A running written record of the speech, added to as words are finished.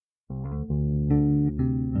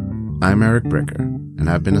I'm Eric Bricker, and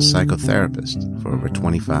I've been a psychotherapist for over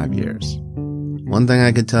 25 years. One thing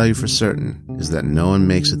I can tell you for certain is that no one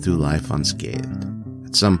makes it through life unscathed.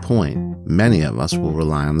 At some point, many of us will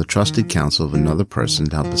rely on the trusted counsel of another person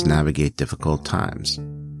to help us navigate difficult times,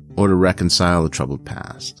 or to reconcile a troubled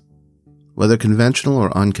past. Whether conventional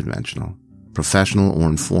or unconventional, professional or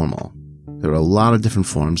informal, there are a lot of different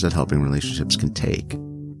forms that helping relationships can take.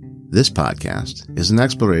 This podcast is an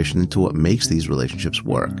exploration into what makes these relationships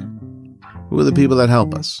work. Who are the people that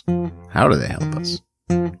help us? How do they help us?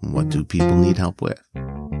 What do people need help with?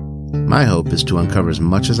 My hope is to uncover as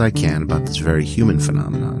much as I can about this very human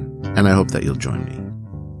phenomenon, and I hope that you'll join me.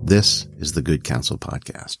 This is the Good Counsel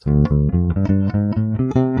Podcast.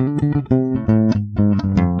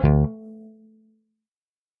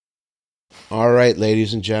 All right,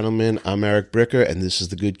 ladies and gentlemen, I'm Eric Bricker, and this is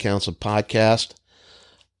the Good Counsel Podcast.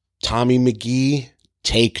 Tommy McGee,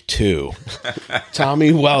 take 2.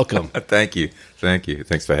 Tommy, welcome. Thank you.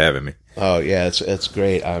 Thanks for having me. Oh, yeah, it's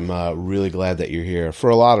great. I'm really glad that you're here for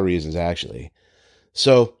a lot of reasons, actually.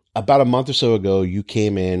 So about a month or so ago, you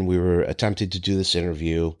came in. We were attempting to do this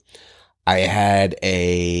interview. I had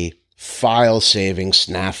a file-saving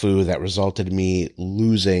snafu that resulted in me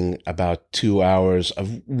losing about 2 hours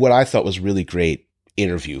of what I thought was really great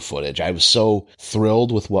interview footage. I was so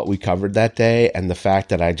thrilled with what we covered that day, and the fact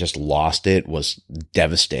that I just lost it was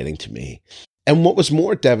devastating to me. And what was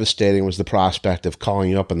more devastating was the prospect of calling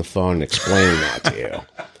you up on the phone and explaining that to you.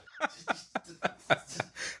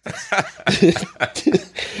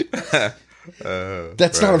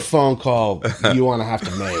 That's not a phone call you want to have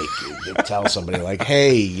to make. You tell somebody like,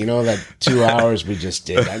 hey, you know that 2 hours we just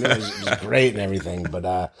did? I know it was great and everything, but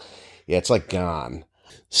yeah, it's like gone.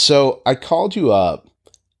 So I called you up,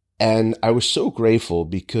 and I was so grateful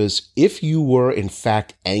because if you were in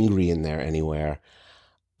fact angry in there anywhere,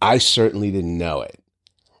 I certainly didn't know it.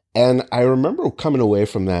 And I remember coming away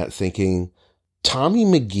from that thinking, Tommy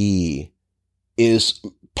McGee is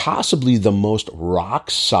possibly the most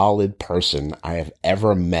rock-solid person I have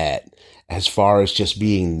ever met as far as just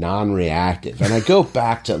being non-reactive. And I go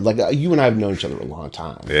back to, like, you and I have known each other a long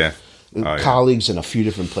time. Yeah. Colleagues in a few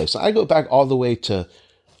different places. I go back all the way to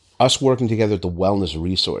us working together at the Wellness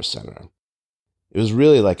Resource Center. It was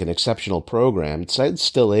really like an exceptional program. It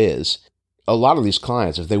still is. A lot of these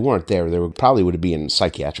clients, if they weren't there, they would probably be in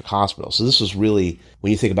psychiatric hospitals. So this was really,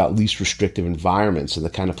 when you think about least restrictive environments and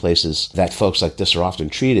the kind of places that folks like this are often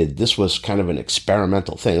treated, this was kind of an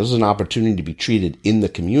experimental thing. This was an opportunity to be treated in the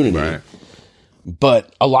community. Right.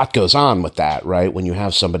 But a lot goes on with that, right? When you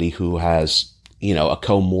have somebody who has, you know, a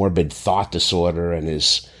comorbid thought disorder and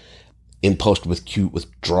is in post-acute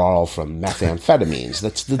withdrawal from methamphetamines.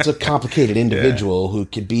 That's a complicated individual who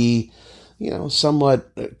could be, you know,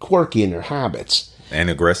 somewhat quirky in their habits.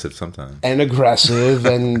 And aggressive sometimes. And,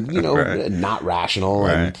 you know, right. Not rational.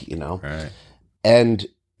 Right. And, you know. Right. And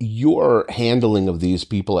your handling of these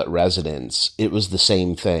people at residence, it was the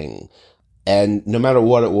same thing. And no matter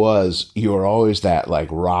what it was, you were always that, like,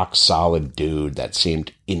 rock-solid dude that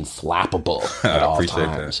seemed inflappable at all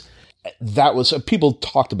times. That was, people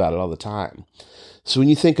talked about it all the time. So when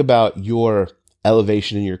you think about your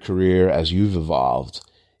elevation in your career as you've evolved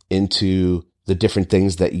into the different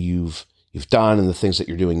things that you've done and the things that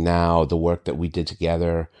you're doing now, the work that we did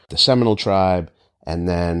together, the Seminole Tribe, and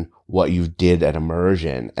then what you did at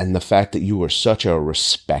Immersion, and the fact that you were such a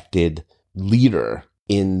respected leader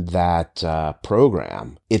in that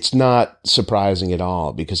program, it's not surprising at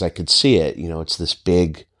all because I could see it. You know, it's this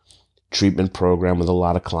big treatment program with a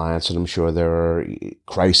lot of clients, and I'm sure there are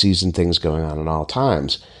crises and things going on at all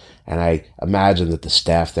times. And I imagine that the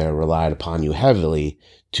staff there relied upon you heavily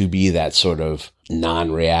to be that sort of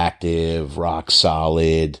non-reactive,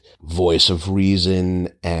 rock-solid voice of reason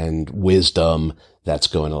and wisdom that's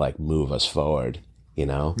going to, like, move us forward, you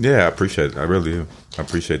know? Yeah, I appreciate it. I really do. I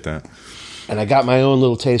appreciate that. And I got my own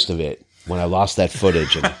little taste of it when I lost that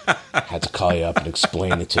footage and had to call you up and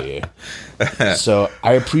explain it to you. So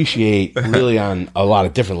I appreciate really on a lot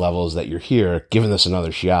of different levels that you're here giving this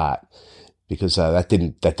another shot, because that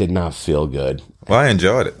did not feel good. Well, I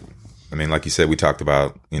enjoyed it. I mean, like you said, we talked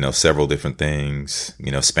about, you know, several different things,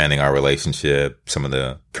 you know, spanning our relationship, some of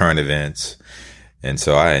the current events. And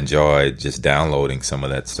so I enjoyed just downloading some of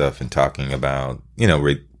that stuff and talking about, you know,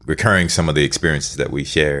 recurring some of the experiences that we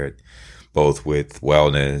shared, both with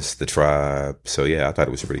wellness, the tribe. So, yeah, I thought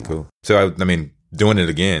it was pretty cool. So, I mean, doing it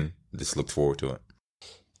again, just look forward to it.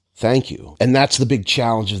 Thank you. And that's the big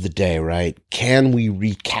challenge of the day, right? Can we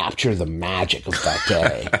recapture the magic of that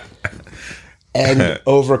day? and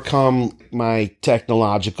overcome my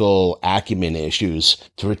technological acumen issues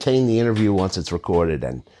to retain the interview once it's recorded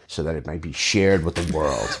and so that it might be shared with the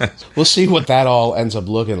world. We'll see what that all ends up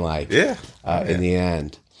looking like in the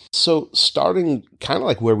end. So starting kind of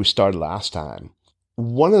like where we started last time,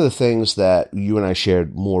 one of the things that you and I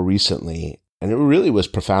shared more recently, and it really was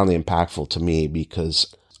profoundly impactful to me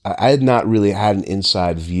because I had not really had an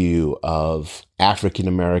inside view of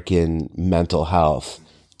African-American mental health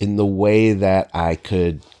in the way that I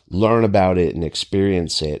could learn about it and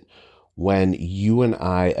experience it when you and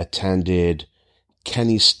I attended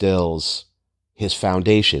Kenny Stills, his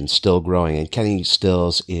foundation, Still Growing. And Kenny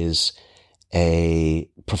Stills is a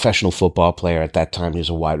professional football player. At that time, he was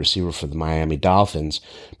a wide receiver for the Miami Dolphins,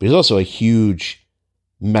 but he's also a huge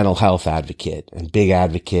mental health advocate and big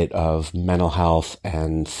advocate of mental health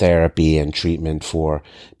and therapy and treatment for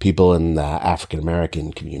people in the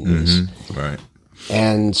African-American communities. Mm-hmm. Right.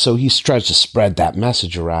 And so he tries to spread that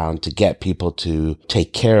message around to get people to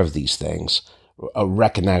take care of these things,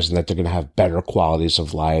 recognizing that they're going to have better qualities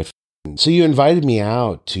of life. So you invited me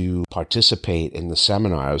out to participate in the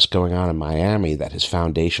seminar that was going on in Miami that his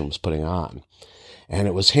foundation was putting on. And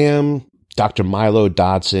it was him, Dr. Milo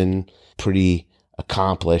Dodson, pretty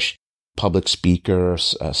accomplished public speaker,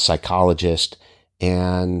 a psychologist,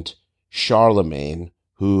 and Charlemagne,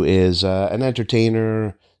 who is an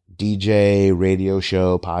entertainer, DJ, radio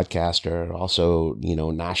show, podcaster, also,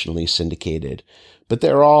 nationally syndicated. But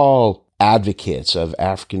they're all advocates of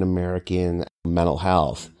African-American mental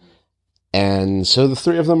health. And so the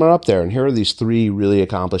three of them are up there. And here are these three really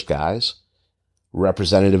accomplished guys,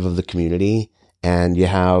 representative of the community. And you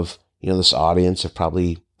have, this audience of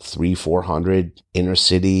probably 300-400 inner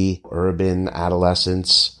city, urban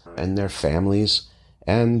adolescents and their families.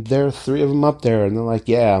 And there are three of them up there. And they're like,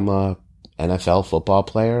 yeah, I'm a NFL football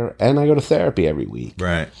player, and I go to therapy every week.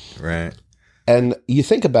 Right. And you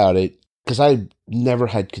think about it, because I never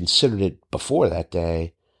had considered it before that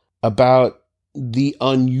day, about the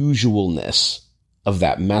unusualness of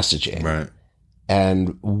that messaging. Right.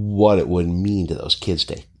 And what it would mean to those kids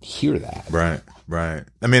to hear that. Right.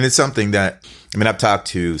 I mean, it's something that, I've talked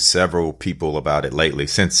to several people about it lately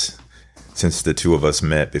since the two of us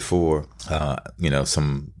met before,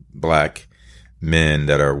 some Black men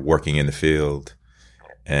that are working in the field,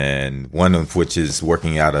 and one of which is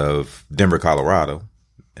working out of Denver, Colorado.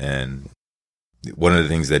 And one of the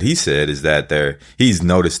things that he said is that he's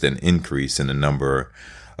noticed an increase in the number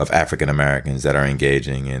of African Americans that are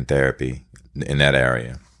engaging in therapy in that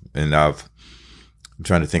area. And I'm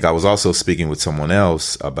trying to think, I was also speaking with someone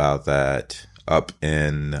else about that up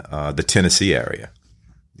in the Tennessee area,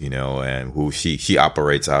 and who she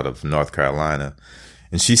operates out of North Carolina.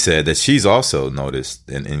 And she said that she's also noticed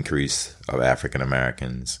an increase of African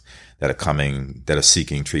Americans that are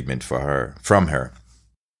seeking treatment from her.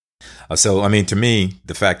 So, to me,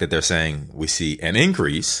 the fact that they're saying we see an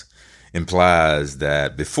increase implies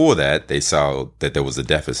that before that, they saw that there was a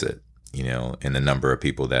deficit, in the number of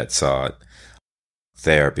people that sought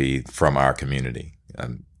therapy from our community.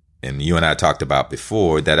 And you and I talked about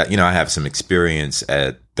before that, I have some experience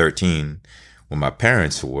at 13 when my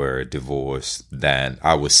parents were divorced, that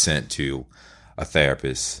I was sent to a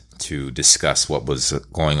therapist to discuss what was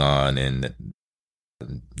going on in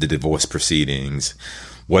the divorce proceedings,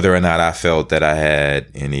 whether or not I felt that I had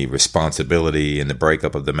any responsibility in the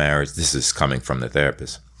breakup of the marriage. This is coming from the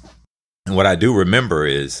therapist. And what I do remember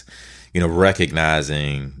is,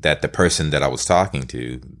 recognizing that the person that I was talking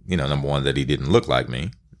to, number one, that he didn't look like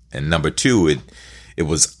me. And number two, it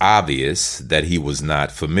was obvious that he was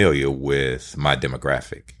not familiar with my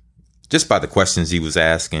demographic, just by the questions he was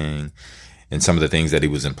asking and some of the things that he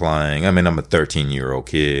was implying. I'm a 13-year-old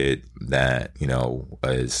kid that,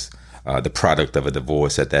 is the product of a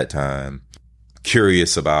divorce at that time,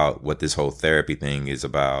 curious about what this whole therapy thing is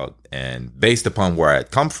about. And based upon where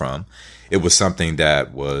I'd come from, it was something that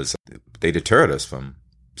they deterred us from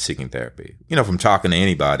seeking therapy, from talking to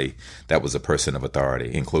anybody that was a person of authority,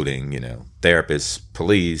 including, therapists,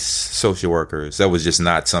 police, social workers. That was just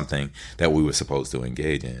not something that we were supposed to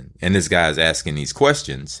engage in. And this guy's asking these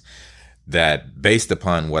questions that, based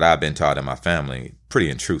upon what I've been taught in my family, pretty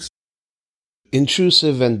intrusive.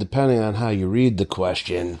 And depending on how you read the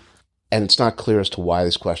question, and it's not clear as to why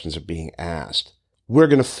these questions are being asked, we're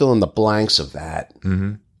going to fill in the blanks of that.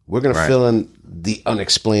 Mm-hmm. We're going to fill in the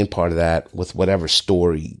unexplained part of that with whatever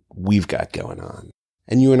story we've got going on.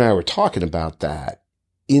 And you and I were talking about that.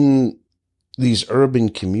 In these urban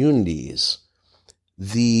communities,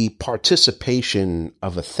 the participation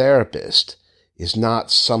of a therapist is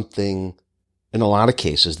not something, in a lot of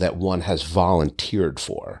cases, that one has volunteered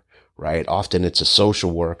for, right? Often it's a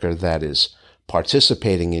social worker that is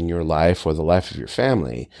participating in your life or the life of your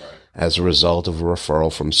family as a result of a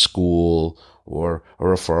referral from school or a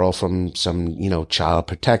referral from some, child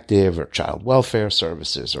protective or child welfare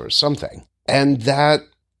services or something. And that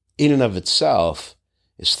in and of itself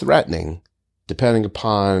is threatening, depending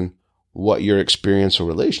upon what your experience or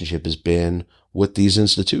relationship has been with these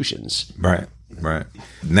institutions. Right.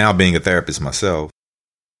 Now, being a therapist myself,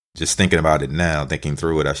 just thinking about it now, thinking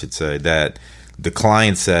through it, I should say, that the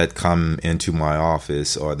clients that come into my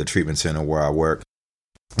office or the treatment center where I work,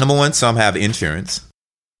 number one, some have insurance.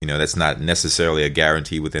 That's not necessarily a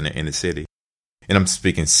guarantee within the inner city. And I'm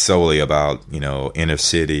speaking solely about, inner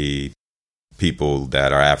city people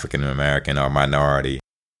that are African American or minority,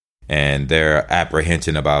 and their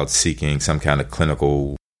apprehension about seeking some kind of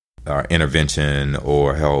clinical intervention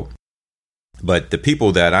or help. But the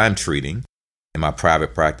people that I'm treating in my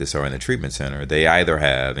private practice or in the treatment center, they either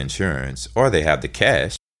have insurance or they have the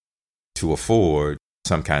cash to afford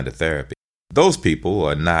some kind of therapy. Those people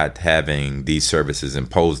are not having these services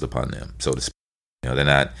imposed upon them, so to speak. They're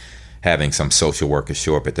not having some social worker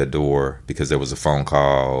show up at their door because there was a phone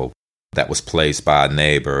call that was placed by a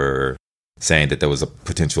neighbor saying that there was a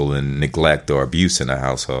potential neglect or abuse in the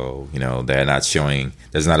household. They're not showing,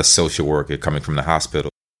 there's not a social worker coming from the hospital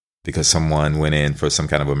because someone went in for some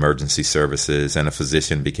kind of emergency services and a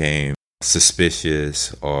physician became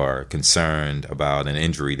suspicious or concerned about an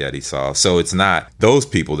injury that he saw. So it's not those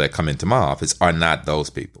people that come into my office are not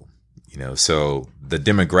those people. So the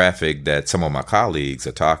demographic that some of my colleagues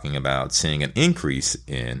are talking about seeing an increase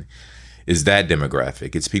in is that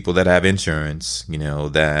demographic. It's people that have insurance,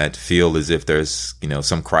 that feel as if there's,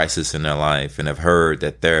 some crisis in their life and have heard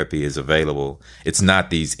that therapy is available. It's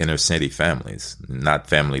not these inner city families, not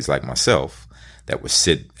families like myself that was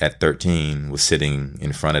at 13, was sitting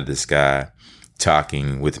in front of this guy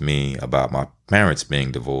talking with me about my parents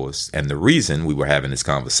being divorced. And the reason we were having this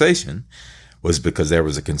conversation was because there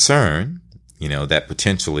was a concern, that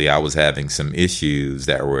potentially I was having some issues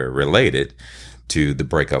that were related to the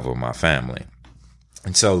breakup of my family.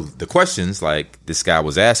 And so the questions like this guy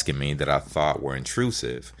was asking me that I thought were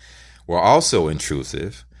intrusive were also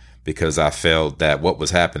intrusive because I felt that what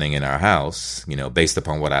was happening in our house, based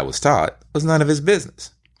upon what I was taught, was none of his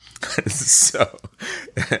business. So,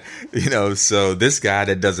 so this guy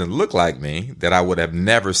that doesn't look like me, that I would have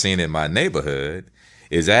never seen in my neighborhood,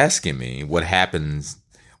 is asking me what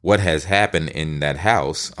has happened in that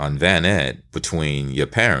house on Van Ed between your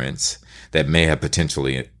parents that may have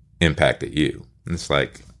potentially impacted you. And it's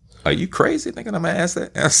like, are you crazy thinking I'm going to ask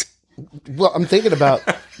that? Well, I'm thinking about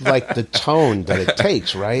like the tone that it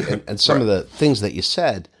takes, right? And some of the things that you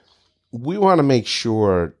said. We want to make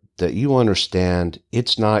sure that you understand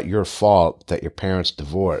it's not your fault that your parents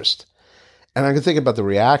divorced. And I can think about the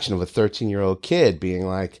reaction of a 13-year-old kid being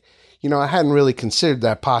like, I hadn't really considered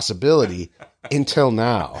that possibility until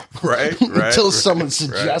now. Right. Until someone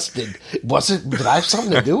suggested, did I have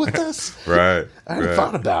something to do with this? Right. I hadn't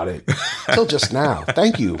thought about it until just now.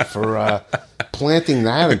 Thank you for planting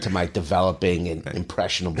that into my developing and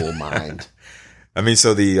impressionable mind. I mean,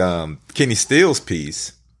 so the Kenny Steele's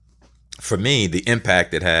piece, for me, the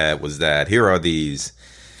impact it had was that here are these,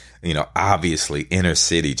 obviously inner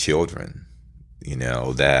city children,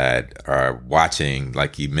 that are watching,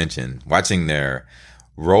 like you mentioned, watching their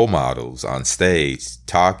role models on stage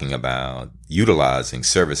talking about utilizing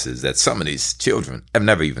services that some of these children have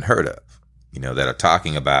never even heard of, that are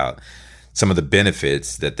talking about some of the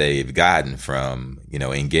benefits that they've gotten from,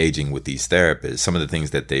 engaging with these therapists, some of the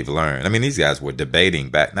things that they've learned. I mean, these guys were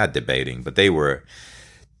not debating, but they were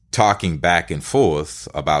talking back and forth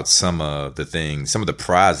about some of the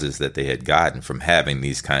prizes that they had gotten from having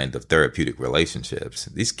these kind of therapeutic relationships.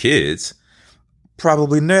 These kids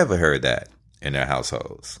probably never heard that in their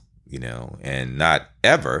households, and not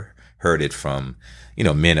ever heard it from,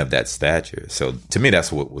 men of that stature. So to me,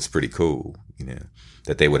 that's what was pretty cool,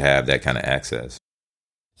 that they would have that kind of access.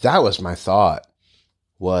 That was my thought,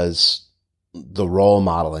 was the role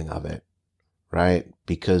modeling of it, right?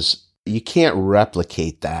 Because you can't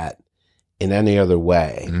replicate that in any other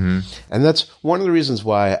way. Mm-hmm. And that's one of the reasons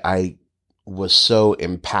why I was so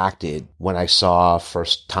impacted when I saw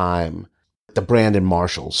first time the Brandon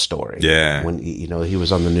Marshall story. Yeah. When, he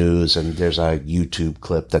was on the news, and there's a YouTube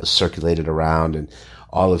clip that circulated around, and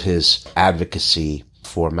all of his advocacy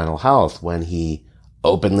for mental health when he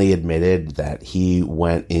openly admitted that he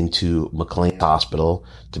went into McLean Hospital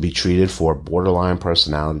to be treated for borderline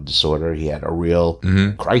personality disorder. He had a real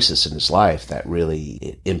crisis in his life that really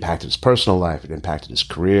it impacted his personal life. It impacted his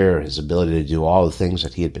career, his ability to do all the things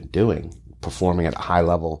that he had been doing performing at a high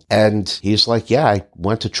level. And he's like, yeah, I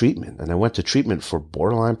went to treatment, and I went to treatment for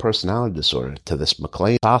borderline personality disorder to this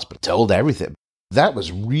McLean hospital, told everything. That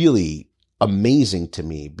was really amazing to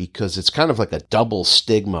me because it's kind of like a double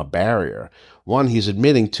stigma barrier. One, he's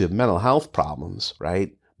admitting to mental health problems,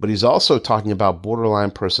 right? But he's also talking about borderline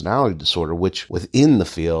personality disorder, which within the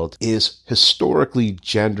field is historically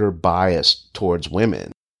gender biased towards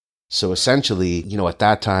women. So essentially, at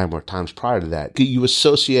that time or times prior to that, you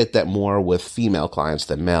associate that more with female clients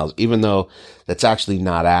than males, even though that's actually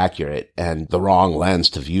not accurate and the wrong lens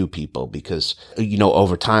to view people because,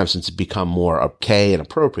 over time, since it's become more okay and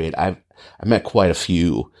appropriate, I met quite a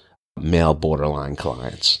few male borderline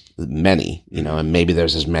clients, many, and maybe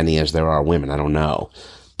there's as many as there are women. I don't know.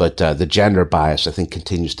 But the gender bias, I think,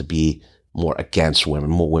 continues to be more against women.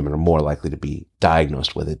 More women are more likely to be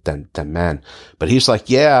diagnosed with it than men. But he's like,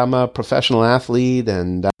 yeah, I'm a professional athlete,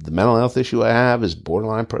 and the mental health issue I have is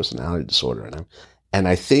borderline personality disorder. And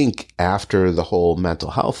I think after the whole mental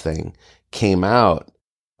health thing came out,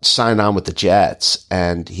 signed on with the Jets,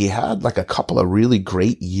 and he had like a couple of really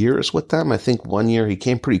great years with them. I think one year he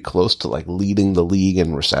came pretty close to like leading the league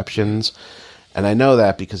in receptions. And I know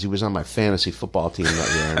that because he was on my fantasy football team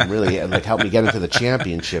that year and really helped me get into the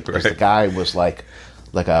championship because the guy was like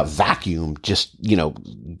a vacuum, just,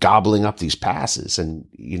 gobbling up these passes and,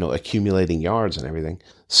 accumulating yards and everything.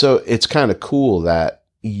 So it's kind of cool that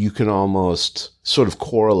you can almost sort of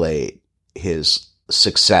correlate his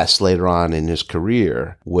success later on in his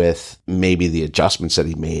career with maybe the adjustments that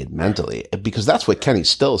he made mentally, because that's what Kenny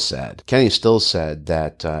Still said. Kenny Still said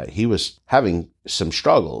that he was having some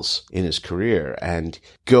struggles in his career and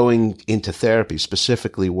going into therapy,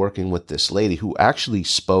 specifically working with this lady who actually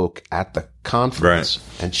spoke at the conference.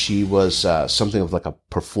 Right. And she was something of like a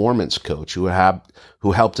performance coach who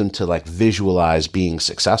helped him to like visualize being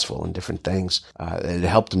successful in different things. It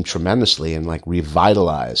helped him tremendously and like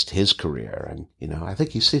revitalized his career. And, I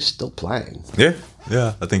think he's still playing. Yeah.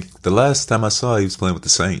 Yeah. I think the last time I saw he was playing with the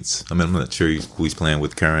Saints. I mean, I'm not sure who he's playing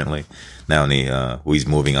with currently. Now who he's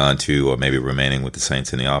moving on to, or maybe remaining with the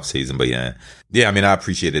Saints in the offseason. But yeah, I mean, I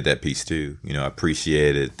appreciated that piece too. I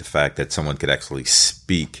appreciated the fact that someone could actually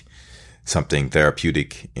speak something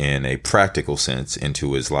therapeutic in a practical sense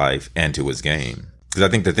into his life and to his game. Because I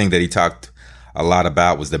think the thing that he talked a lot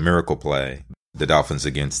about was the miracle play, the Dolphins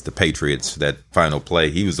against the Patriots, that final play.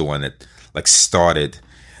 He was the one that like started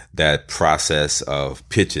that process of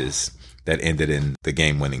pitches that ended in the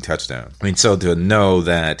game-winning touchdown. I mean, so to know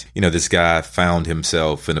that, this guy found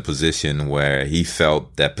himself in a position where he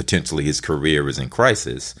felt that potentially his career was in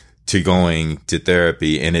crisis, to going to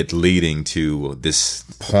therapy and it leading to this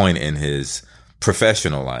point in his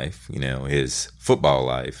professional life, his football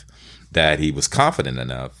life, that he was confident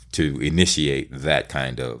enough to initiate that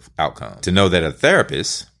kind of outcome. To know that a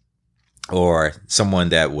therapist or someone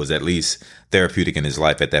that was at least therapeutic in his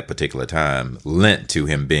life at that particular time lent to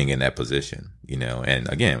him being in that position, and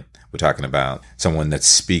again, we're talking about someone that's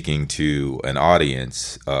speaking to an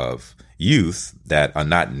audience of youth that are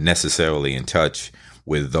not necessarily in touch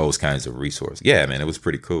with those kinds of resources. Yeah, man, it was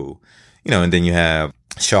pretty cool. And then you have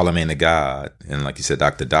Charlemagne the God, and like you said,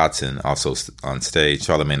 Dr. Dotson also on stage,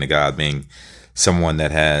 Charlemagne the God being someone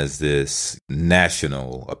that has this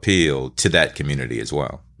national appeal to that community as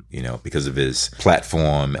well. Because of his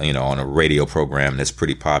platform, on a radio program that's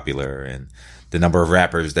pretty popular, and the number of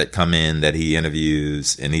rappers that come in that he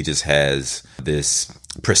interviews, and he just has this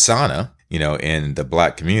persona, in the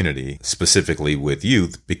Black community, specifically with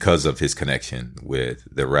youth, because of his connection with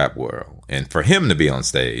the rap world. And for him to be on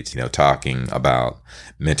stage, talking about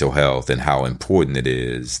mental health and how important it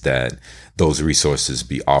is that those resources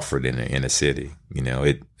be offered in a city,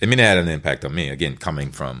 it had an impact on me. Again,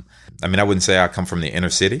 coming from, I wouldn't say I come from the inner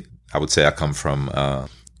city. I would say I come from, a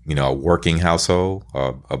working household,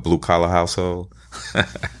 a blue collar household.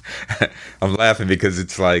 I'm laughing because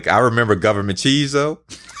it's like, I remember government cheese though.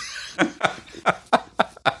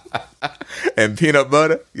 And peanut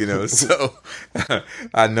butter, so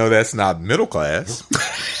I know that's not middle class.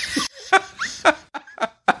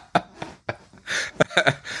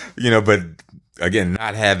 But again,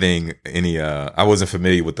 not having any, I wasn't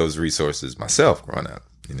familiar with those resources myself growing up,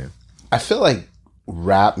 I feel like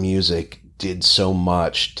rap music did so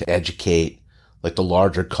much to educate like the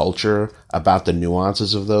larger culture about the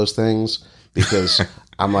nuances of those things, because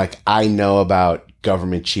I'm like, I know about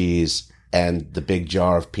government cheese and the big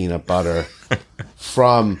jar of peanut butter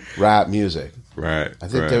from rap music. Right. I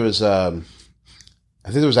think there was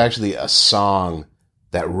actually a song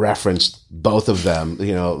that referenced both of them,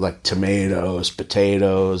 like tomatoes,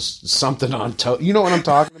 potatoes, something on toast. You know what I'm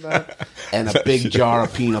talking about? And a big jar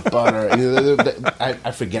of peanut butter.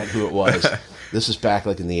 I forget who it was. This is back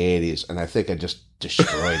like in the 80s, and I think I just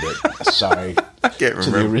destroyed it. Sorry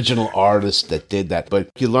to the original artist that did that. But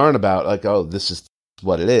you learn about, like, oh, this is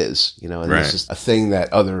what it is, and this is a thing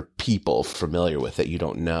that other people familiar with that you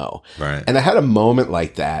don't know. Right. And I had a moment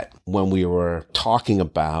like that when we were talking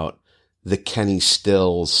about the Kenny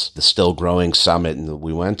Stills, the Still Growing Summit that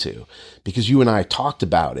we went to, because you and I talked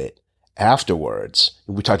about it afterwards.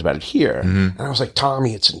 We talked about it here. And I was like,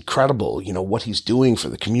 Tommy, it's incredible, what he's doing for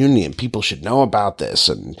the community, and people should know about this,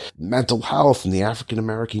 and mental health and the African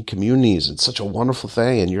American communities. It's such a wonderful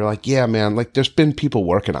thing. And you're like, yeah, man, like there's been people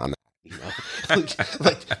working on that.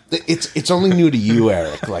 like it's only new to you,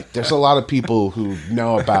 Eric. Like there's a lot of people who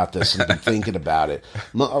know about this and been thinking about it.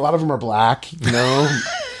 A lot of them are black,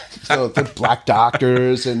 So they're black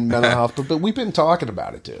doctors and mental health, but we've been talking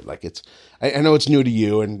about it, dude. Like I know it's new to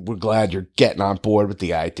you, and we're glad you're getting on board with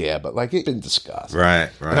the idea, but like it's been discussed, right?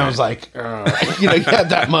 And I was like, you had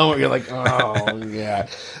that moment where you're like, oh yeah,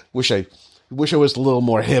 wish I was a little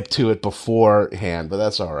more hip to it beforehand, but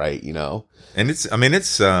that's all right, And it's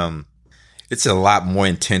a lot more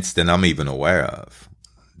intense than I'm even aware of.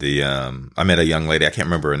 I met a young lady, I can't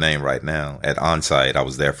remember her name right now, at Onsite. I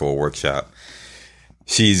was there for a workshop.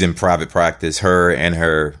 She's in private practice. Her and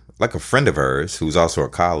like a friend of hers, who's also a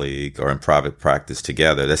colleague, are in private practice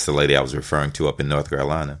together. That's the lady I was referring to up in North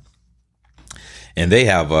Carolina. And they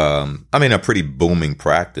have, a pretty booming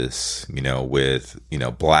practice, with,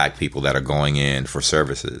 black people that are going in for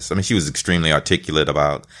services. I mean, she was extremely articulate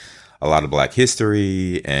about a lot of black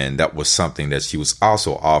history. And that was something that she was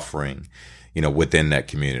also offering, within that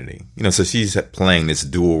community. So she's playing this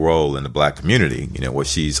dual role in the black community, where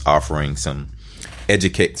she's offering some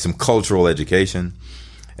cultural education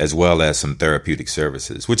as well as some therapeutic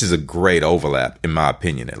services, which is a great overlap, in my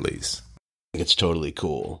opinion, at least. It's totally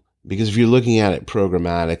cool because if you're looking at it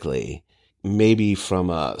programmatically, maybe from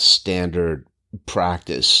a standard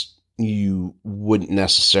practice, you wouldn't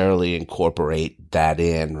necessarily incorporate that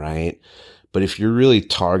in, right? But if you're really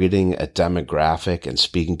targeting a demographic and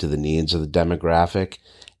speaking to the needs of the demographic,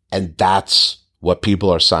 and that's what people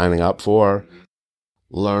are signing up for,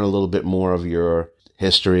 learn a little bit more of your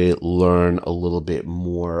history, learn a little bit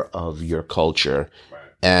more of your culture. Right.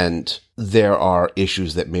 And there are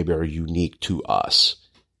issues that maybe are unique to us.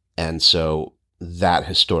 And so that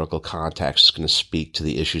historical context is going to speak to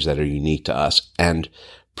the issues that are unique to us and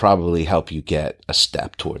probably help you get a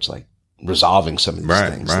step towards like resolving some of these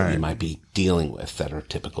things that you might be dealing with that are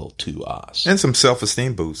typical to us. And some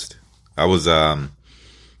self-esteem boost. I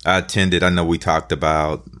attended, I know we talked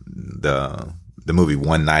about the movie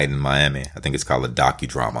One Night in Miami. I think it's called a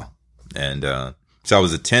docudrama. And so I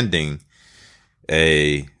was attending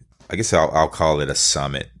I guess I'll call it a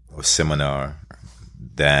summit or seminar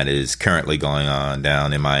that is currently going on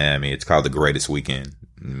down in Miami. It's called The Greatest Weekend.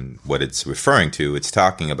 And what it's referring to, it's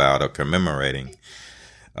talking about or commemorating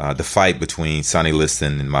the fight between Sonny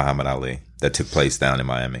Liston and Muhammad Ali that took place down in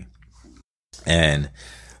Miami. And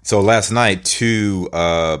so last night, two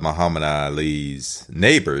of Muhammad Ali's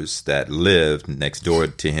neighbors that lived next door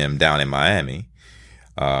to him down in Miami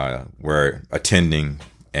were attending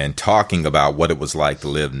and talking about what it was like to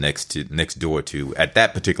live next door to, at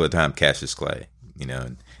that particular time, Cassius Clay,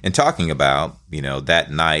 and talking about, that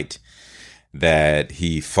night that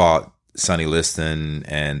he fought Sonny Liston,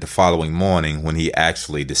 and the following morning when he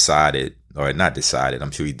actually decided, or not decided,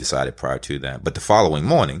 I'm sure he decided prior to that, but the following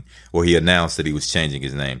morning where he announced that he was changing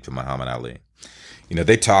his name to Muhammad Ali.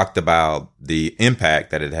 They talked about the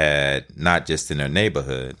impact that it had, not just in their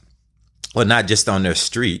neighborhood, or not just on their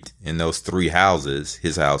street, in those three houses,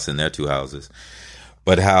 his house and their two houses,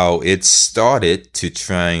 but how it started to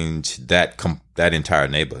change that entire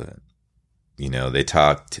neighborhood. They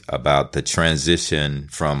talked about the transition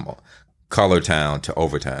from Color Town to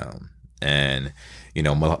Overtown, and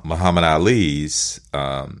Muhammad Ali's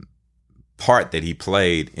part that he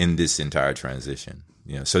played in this entire transition.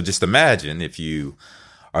 So just imagine if you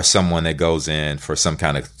are someone that goes in for some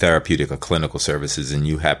kind of therapeutic or clinical services, and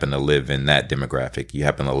you happen to live in that demographic, you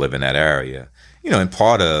happen to live in that area. And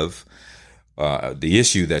part of the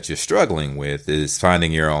issue that you're struggling with is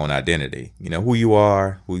finding your own identity. Who you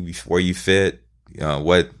are, where you fit,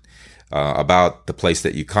 what about the place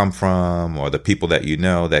that you come from or the people that you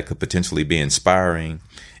know that could potentially be inspiring,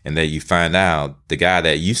 and that you find out the guy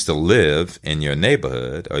that used to live in your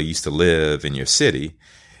neighborhood or used to live in your city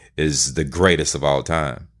is the greatest of all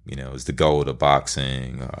time, is the GOAT of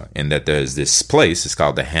boxing, and that there's this place, it's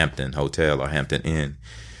called the Hampton Hotel or Hampton Inn,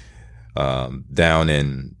 down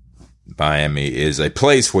in Miami is a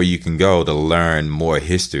place where you can go to learn more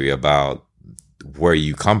history about where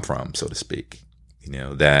you come from, so to speak.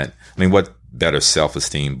 What better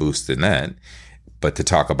self-esteem boost than that, but to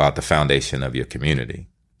talk about the foundation of your community,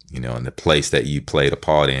 and the place that you played a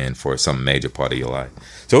part in for some major part of your life.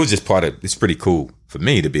 So it was just it's pretty cool for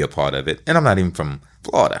me to be a part of it. And I'm not even from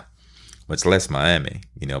Florida, much less Miami,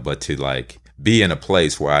 but to like be in a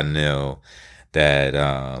place where I know that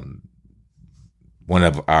one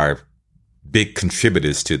of our big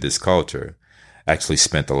contributors to this culture actually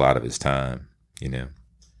spent a lot of his time,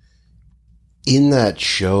 In that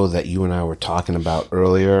show that you and I were talking about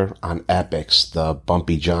earlier on Epics, the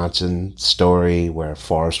Bumpy Johnson story where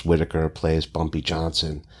Forrest Whitaker plays Bumpy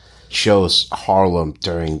Johnson, shows Harlem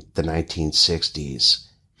during the 1960s.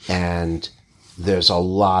 And there's a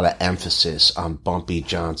lot of emphasis on Bumpy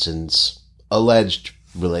Johnson's alleged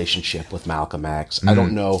relationship with Malcolm X. I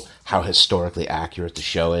don't know how historically accurate the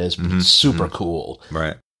show is, but it's super cool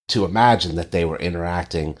to imagine that they were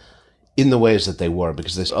interacting in the ways that they were,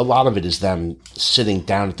 because there's a lot of it is them sitting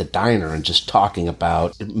down at the diner and just talking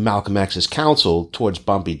about Malcolm X's counsel towards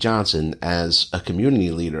Bumpy Johnson as a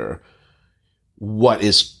community leader, what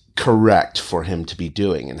is correct for him to be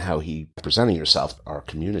doing and how he presenting yourself to our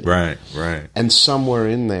community. Right. And somewhere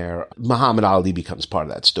in there, Muhammad Ali becomes part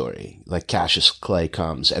of that story. Like Cassius Clay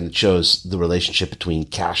comes, and it shows the relationship between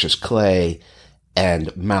Cassius Clay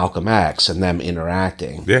and Malcolm X and them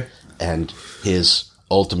interacting. Yeah. And his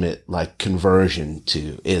ultimate like conversion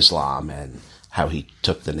to Islam and how he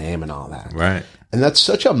took the name and all that. Right. And that's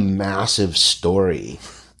such a massive story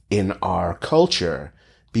in our culture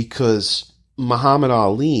because Muhammad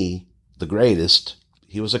Ali, the greatest,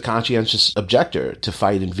 he was a conscientious objector to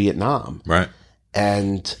fight in Vietnam. Right.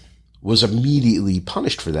 And was immediately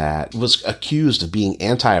punished for that, was accused of being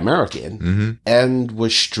anti-American, and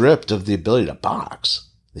was stripped of the ability to box.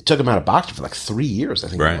 They took him out of boxing for like 3 years, I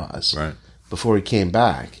think it was. Right. Before he came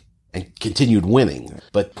back and continued winning.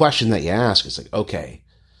 But the question that you ask is like, okay,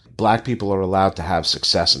 black people are allowed to have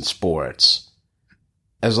success in sports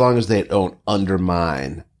as long as they don't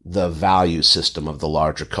undermine the value system of the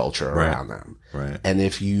larger culture around them. Right. And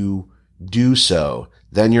if you do so,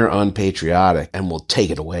 then you're unpatriotic and will take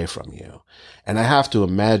it away from you. And I have to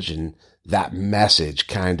imagine that message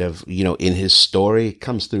kind of, in his story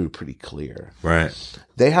comes through pretty clear. Right.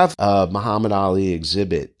 They have a Muhammad Ali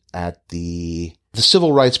exhibit at the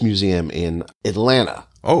Civil Rights Museum in Atlanta.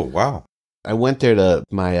 Oh, wow. I went there to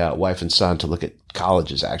my wife and son to look at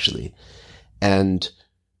colleges, actually. And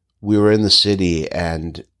we were in the city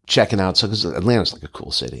and checking out, because Atlanta's like a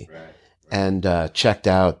cool city. Right. And checked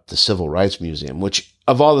out the Civil Rights Museum, which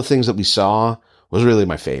of all the things that we saw was really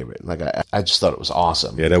my favorite. Like I just thought it was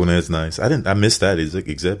awesome. Yeah, that one is nice. I missed that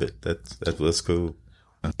exhibit. That's cool.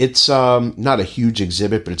 It's not a huge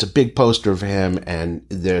exhibit, but it's a big poster of him, and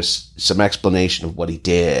there's some explanation of what he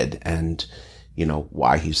did and,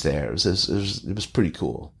 why he's there. It was pretty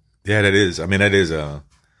cool. Yeah, that is. I mean,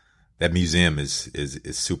 that museum is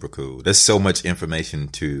super cool. There's so much information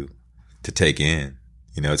to take in.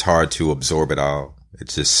 It's hard to absorb it all.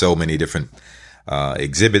 It's just so many different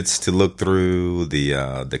exhibits to look through.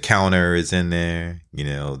 The counter is in there.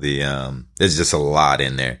 There's just a lot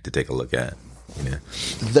in there to take a look at.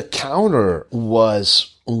 The counter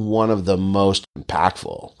was one of the most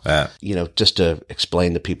impactful. Just to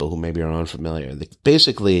explain to people who maybe are unfamiliar.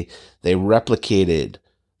 Basically, they replicated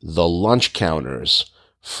the lunch counters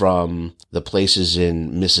from the places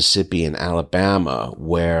in Mississippi and Alabama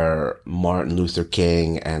where Martin Luther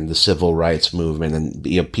King and the civil rights movement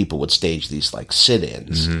and people would stage these like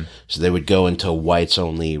sit-ins. So they would go into whites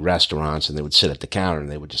only restaurants and they would sit at the counter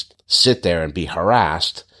and they would just sit there and be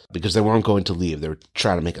harassed because they weren't going to leave. They were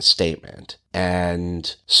trying to make a statement.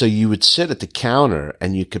 And so you would sit at the counter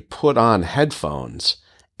and you could put on headphones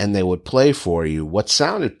and they would play for you what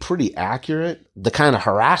sounded pretty accurate, the kind of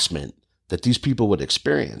harassment that these people would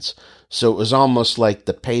experience. So it was almost like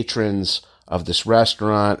the patrons of this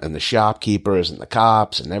restaurant and the shopkeepers and the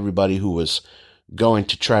cops and everybody who was going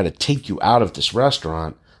to try to take you out of this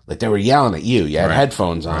restaurant, like they were yelling at you. You had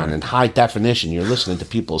headphones on in high definition. You're listening to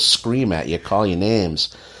people scream at you, call you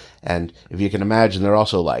names. And if you can imagine, they're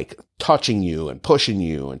also like touching you and pushing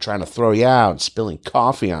you and trying to throw you out and spilling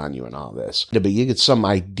coffee on you and all this. But you get some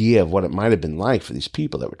idea of what it might have been like for these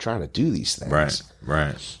people that were trying to do these things.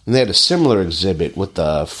 Right. And they had a similar exhibit with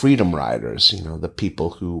the Freedom Riders, the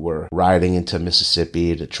people who were riding into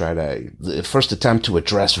Mississippi to try to, the first attempt to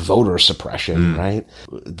address voter suppression, right?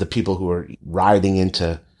 The people who were riding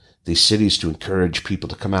into these cities to encourage people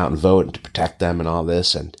to come out and vote and to protect them and all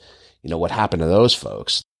this. And, what happened to those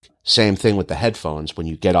folks? Same thing with the headphones. When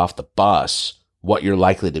you get off the bus, what you're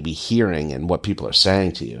likely to be hearing and what people are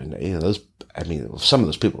saying to you. And, some of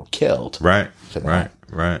those people were killed. Right. For that.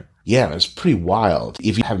 Right. Yeah, it's pretty wild.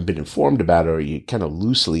 If you haven't been informed about it, or you kind of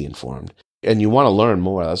loosely informed and you want to learn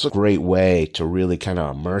more, that's a great way to really kind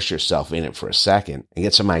of immerse yourself in it for a second and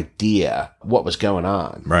get some idea what was going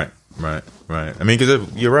on. Right. I mean,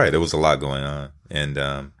 because you're right. There was a lot going on.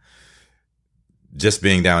 And just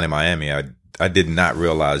being down in Miami, I did not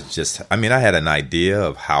realize I had an idea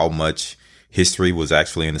of how much history was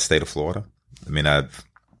actually in the state of Florida. I mean, I've,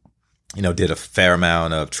 did a fair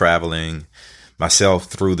amount of traveling myself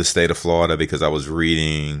through the state of Florida because I was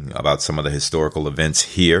reading about some of the historical events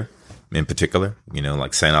here in particular,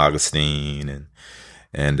 like St. Augustine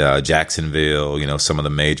and Jacksonville, some of the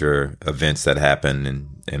major events that happened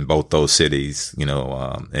in both those cities,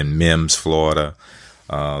 in Mims, Florida,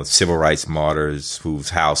 civil rights martyrs whose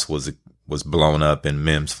house was blown up in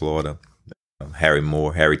Mims, Florida,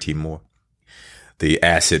 Harry T. Moore. The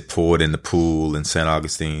acid poured in the pool in St.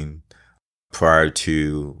 Augustine prior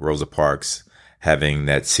to Rosa Parks having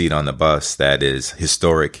that seat on the bus. That is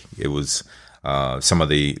historic. It was some of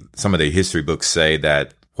the history books say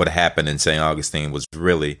that what happened in St. Augustine was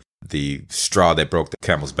really the straw that broke the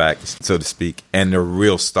camel's back, so to speak, and the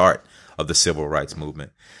real start of the civil rights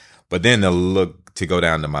movement. But then to go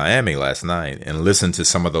down to Miami last night and listen to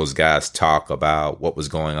some of those guys talk about what was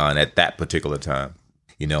going on at that particular time,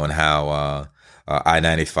 and how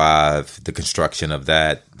I-95, the construction of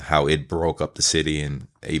that, how it broke up the city and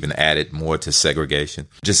even added more to segregation.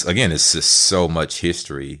 Just, again, it's just so much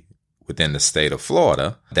history within the state of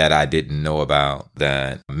Florida that I didn't know about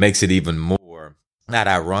that makes it even more, not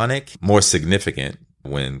ironic, more significant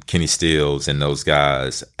when Kenny Stills and those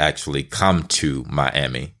guys actually come to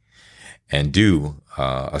Miami and do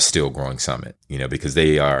a Still Growing Summit, because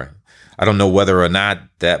they are, I don't know whether or not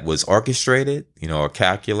that was orchestrated, or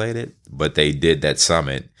calculated, but they did that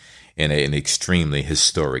summit in an extremely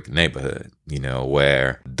historic neighborhood,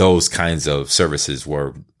 where those kinds of services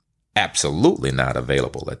were absolutely not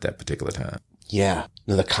available at that particular time. Yeah,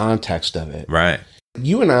 the context of it. Right.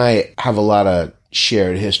 You and I have a lot of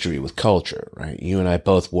shared history with culture, right? You and I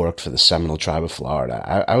both worked for the Seminole Tribe of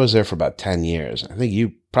Florida. I was there for about 10 years. I think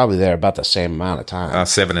you probably there about the same amount of time.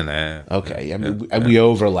 7.5. Okay. We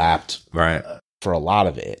overlapped right for a lot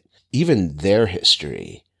of it. Even their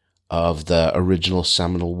history of the original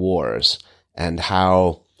Seminole Wars and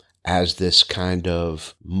how, as this kind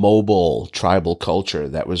of mobile tribal culture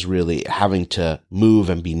that was really having to move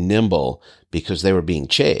and be nimble because they were being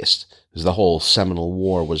chased. Because the whole Seminole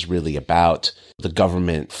War was really about the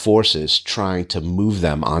government forces trying to move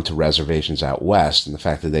them onto reservations out west, and the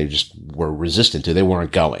fact that they just were resistant to, they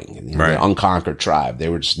weren't going. The unconquered tribe, they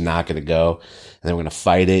were just not going to go, and they were going to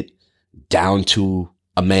fight it down to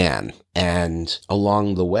a man. And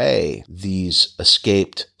along the way, these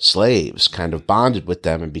escaped slaves kind of bonded with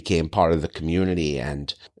them and became part of the community,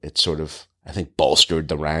 and it sort of, I think, bolstered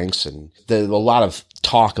the ranks. And there's a lot of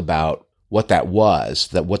talk about what that was,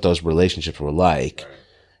 what those relationships were like.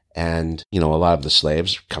 And, a lot of the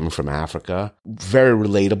slaves coming from Africa, very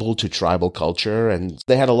relatable to tribal culture, and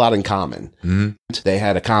they had a lot in common. Mm-hmm. They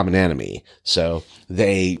had a common enemy. So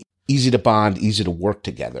easy to bond, easy to work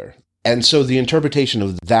together. And so the interpretation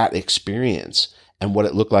of that experience and what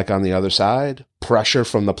it looked like on the other side, pressure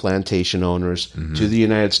from the plantation owners to the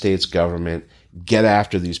United States government, get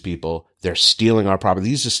after these people. They're stealing our property.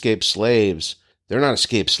 These escaped slaves, they're not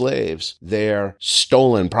escaped slaves. They're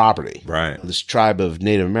stolen property. Right. This tribe of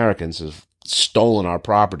Native Americans has stolen our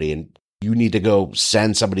property, and you need to go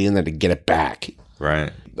send somebody in there to get it back.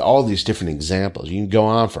 Right. All these different examples. You can go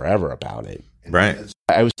on forever about it. Right.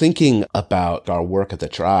 I was thinking about our work at the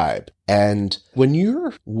tribe, and when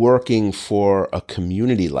you're working for a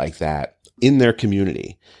community like that, in their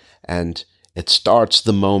community, and it starts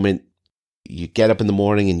the moment you get up in the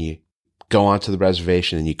morning and you go onto the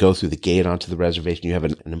reservation and you go through the gate onto the reservation, you have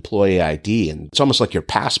an employee ID, and it's almost like your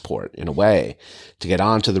passport in a way to get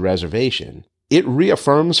onto the reservation. It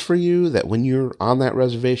reaffirms for you that when you're on that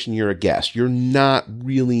reservation, you're a guest. You're not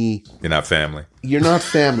family. You're not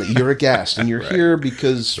family. You're a guest, and you're here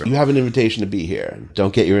because you have an invitation to be here.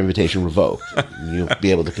 Don't get your invitation revoked. You'll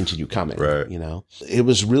be able to continue coming. Right. It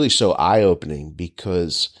was really so eye-opening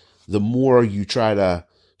because the more you try to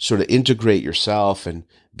sort of integrate yourself and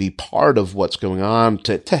be part of what's going on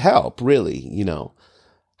to help, really,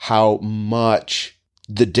 how much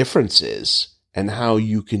the difference is. And how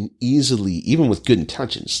you can easily, even with good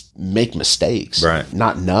intentions, make mistakes,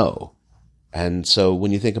 not know. And so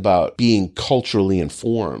when you think about being culturally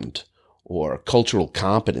informed or cultural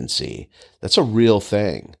competency, that's a real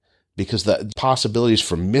thing because the possibilities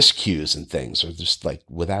for miscues and things are just like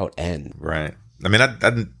without end. Right. I mean,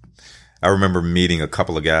 I remember meeting a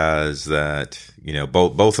couple of guys that,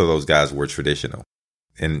 both of those guys were traditional.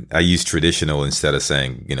 And I use traditional instead of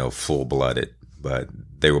saying, full-blooded. But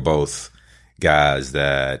they were both guys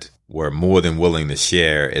that were more than willing to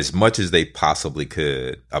share as much as they possibly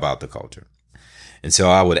could about the culture. And so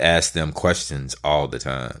I would ask them questions all the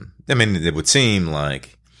time. I mean, it would seem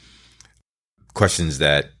like questions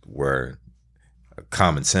that were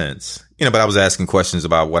common sense, but I was asking questions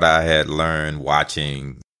about what I had learned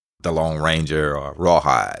watching The Lone Ranger or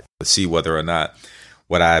Rawhide to see whether or not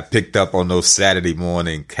what I picked up on those Saturday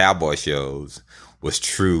morning cowboy shows was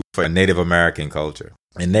true for Native American culture.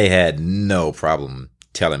 And they had no problem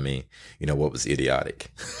telling me, what was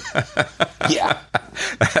idiotic. Yeah.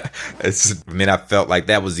 I felt like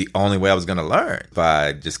that was the only way I was going to learn,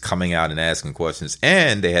 by just coming out and asking questions.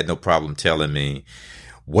 And they had no problem telling me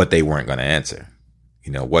what they weren't going to answer.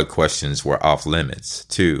 What questions were off limits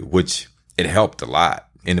too, which it helped a lot.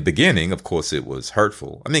 In the beginning, of course, it was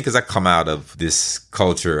hurtful. I mean, because I come out of this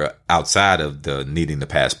culture outside of the needing the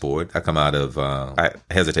passport. I come out of, I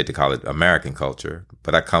hesitate to call it American culture,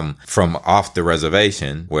 but I come from off the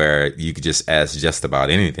reservation where you could just ask just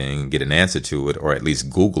about anything and get an answer to it, or at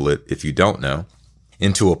least Google it if you don't know,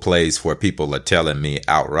 into a place where people are telling me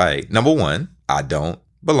outright, number one, I don't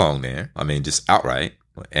belong there. I mean, just outright.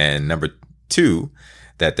 And number two,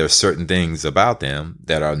 that there's certain things about them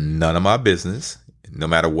that are none of my business. No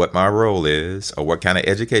matter what my role is or what kind of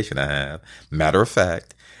education I have. Matter of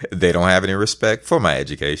fact, they don't have any respect for my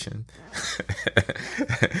education.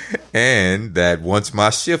 And that once my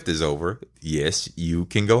shift is over, yes, you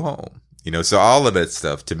can go home. So all of that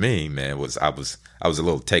stuff to me, man, I was a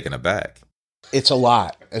little taken aback. It's a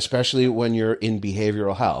lot, especially when you're in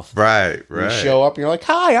behavioral health. Right. You show up and you're like,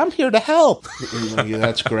 hi, I'm here to help.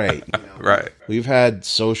 That's great. Right. We've had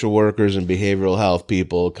social workers and behavioral health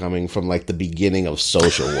people coming from like the beginning of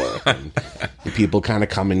social work. And people kind of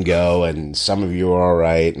come and go, and some of you are all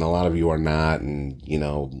right and a lot of you are not. And,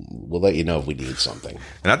 we'll let you know if we need something.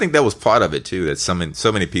 And I think that was part of it too, that so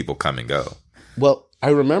many people come and go. Well, I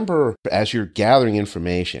remember as you're gathering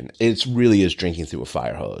information, it really is drinking through a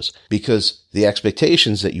fire hose, because the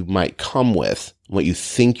expectations that you might come with, what you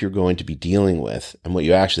think you're going to be dealing with, and what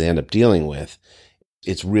you actually end up dealing with,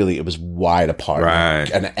 it was wide apart. Right.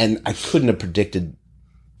 And I couldn't have predicted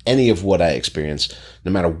any of what I experienced,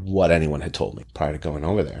 no matter what anyone had told me prior to going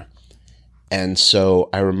over there. And so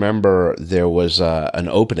I remember there was an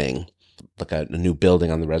opening, like a new building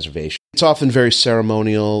on the reservation. It's often very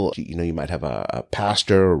ceremonial. You might have a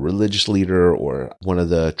pastor or religious leader or one of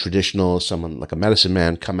the traditional, someone like a medicine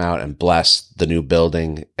man, come out and bless the new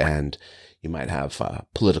building. And you might have a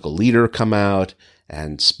political leader come out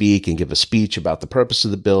and speak and give a speech about the purpose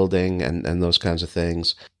of the building and those kinds of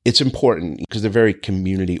things. It's important because they're very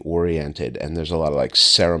community oriented, and there's a lot of like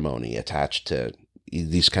ceremony attached to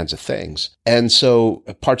these kinds of things. And so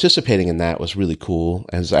participating in that was really cool.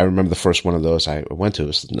 As I remember the first one of those I went to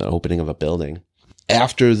was the opening of a building.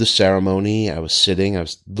 After the ceremony, I was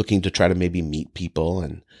looking to try to maybe meet people,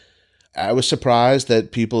 and I was surprised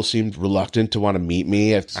that people seemed reluctant to want to meet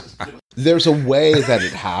me. There's a way that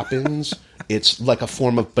it happens. It's like a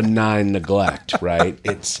form of benign neglect, right?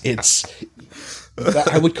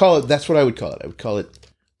 I would call it, that's what I would call it. I would call it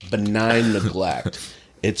benign neglect.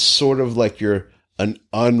 It's sort of like you're an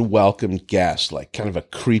unwelcome guest, like kind of a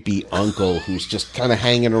creepy uncle who's just kind of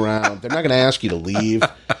hanging around. They're not going to ask you to leave,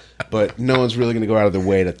 but no one's really going to go out of their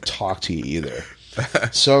way to talk to you either.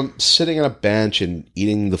 So I'm sitting on a bench and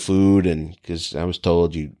eating the food, and because I was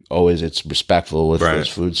told it's respectful with right. There's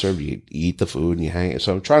food served, you eat the food and you hang.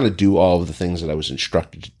 So I'm trying to do all of the things that I was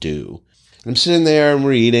instructed to do. And I'm sitting there and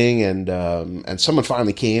we're eating, and someone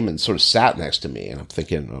finally came and sort of sat next to me, and I'm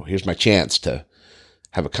thinking, oh, here's my chance to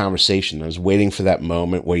have a conversation. I was waiting for that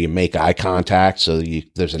moment where you make eye contact so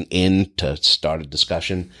there's an in to start a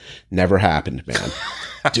discussion. Never happened, man.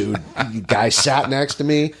 Dude, the guy sat next to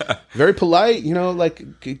me, very polite, like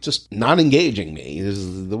just not engaging me.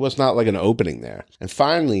 There was not like an opening there. And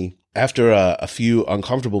finally, after a few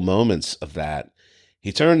uncomfortable moments of that,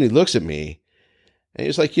 he turned and he looks at me and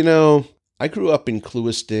he's like, I grew up in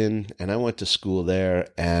Clewiston and I went to school there,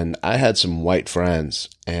 and I had some white friends,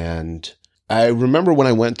 and I remember when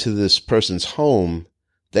I went to this person's home,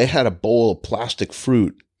 they had a bowl of plastic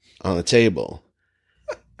fruit on the table.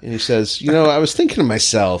 And he says, I was thinking to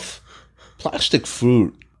myself, plastic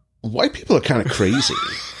fruit, white people are kind of crazy.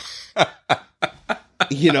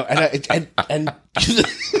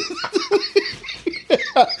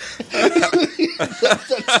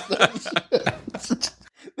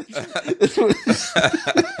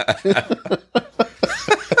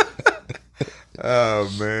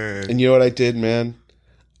 Oh, man. And you know what I did, man?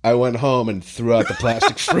 I went home and threw out the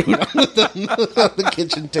plastic fruit on the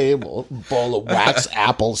kitchen table. Bowl of wax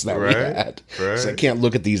apples that we had. Right. So I can't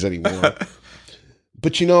look at these anymore.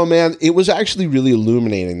 But you know, man, it was actually really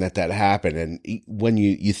illuminating that happened. And when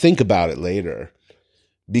you think about it later,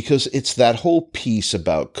 because it's that whole piece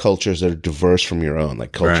about cultures that are diverse from your own,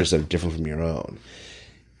 like cultures that are different from your own,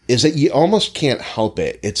 is that you almost can't help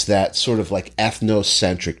it. It's that sort of like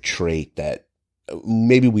ethnocentric trait that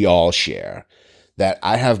maybe we all share, that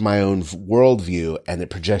I have my own worldview and it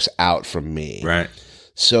projects out from me. Right.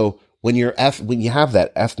 So when you have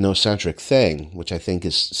that ethnocentric thing, which I think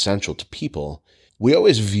is central to people, we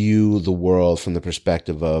always view the world from the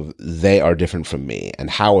perspective of they are different from me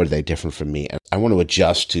and how are they different from me? And I want to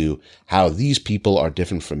adjust to how these people are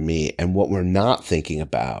different from me. And what we're not thinking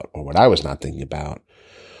about, or what I was not thinking about,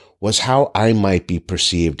 was how I might be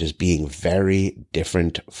perceived as being very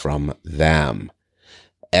different from them.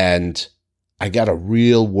 And I got a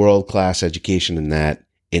real world-class education in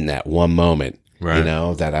that one moment, you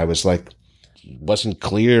know, that I was like, wasn't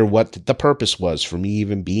clear what the purpose was for me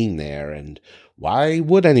even being there. And why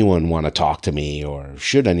would anyone want to talk to me, or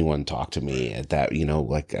should anyone talk to me at that, you know,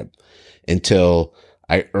 like until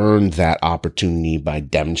I earned that opportunity by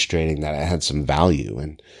demonstrating that I had some value.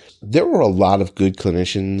 And there were a lot of good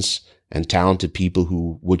clinicians and talented people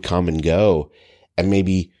who would come and go and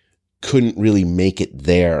maybe couldn't really make it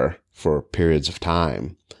there for periods of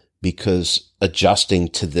time because adjusting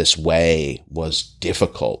to this way was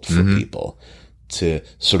difficult for people to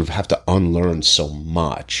sort of have to unlearn so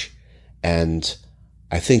much. And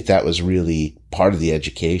I think that was really part of the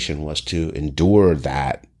education, was to endure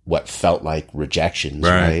that, what felt like rejections,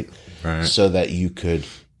 right? So that you could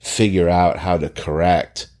figure out how to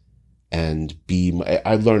correct and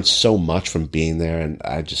I learned so much from being there. And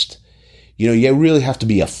I just, you know, you really have to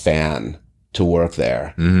be a fan to work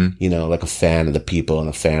there, you know, like a fan of the people and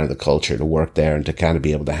a fan of the culture to work there and to kind of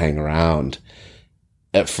be able to hang around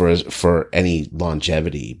for any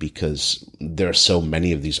longevity, because there are so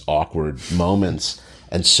many of these awkward moments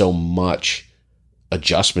and so much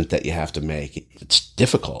adjustment that you have to make. It's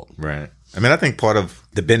difficult. Right. I mean, I think part of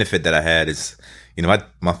the benefit that I had is, you know,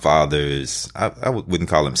 my father is, I wouldn't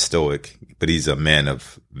call him stoic, but he's a man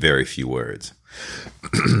of very few words.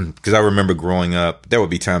 Because I remember growing up, there would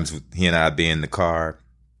be times he and I would be in the car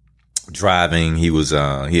driving. He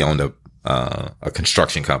owned a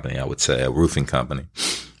construction company, I would say, a roofing company.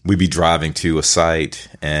 We'd be driving to a site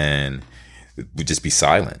and we'd just be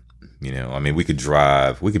silent. You know, I mean, we could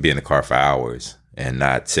be in the car for hours and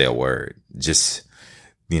not say a word. Just,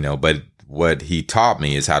 you know, but what he taught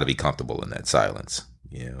me is how to be comfortable in that silence,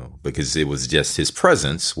 you know, because it was just his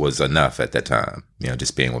presence was enough at that time, you know,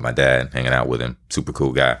 just being with my dad, hanging out with him, super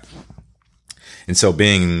cool guy. And so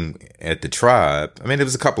being at the tribe, I mean, it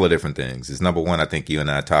was a couple of different things. It's number one, I think you and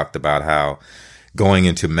I talked about how going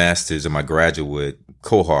into master's or my graduate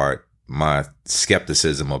cohort, my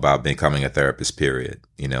skepticism about becoming a therapist, period,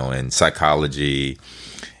 you know, and psychology,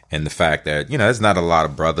 and the fact that, you know, there's not a lot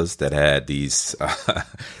of brothers that had these,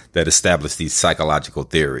 that established these psychological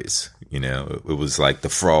theories. You know, it was like the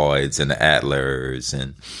Freuds and the Adlers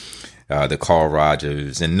and the Carl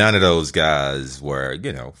Rogers, and none of those guys were,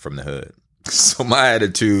 you know, from the hood. So my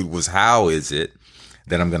attitude was, how is it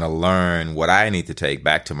that I'm going to learn what I need to take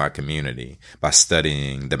back to my community by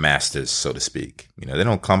studying the masters, so to speak? You know, they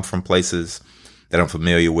don't come from places that I'm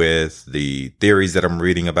familiar with. The theories that I'm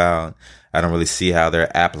reading about, I don't really see how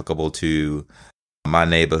they're applicable to my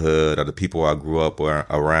neighborhood or the people I grew up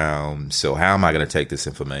around. So how am I going to take this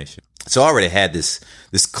information? So I already had this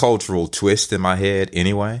cultural twist in my head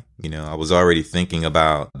anyway. You know, I was already thinking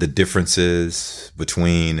about the differences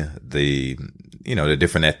between the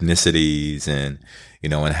different ethnicities and, you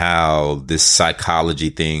know, and how this psychology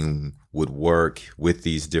thing would work with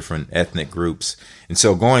these different ethnic groups. And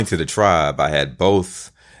so going to the tribe, I had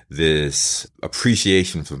both this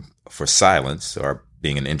appreciation for silence, or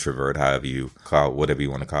being an introvert, whatever you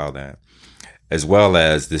want to call that, as well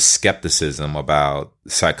as this skepticism about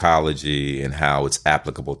psychology and how it's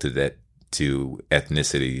applicable to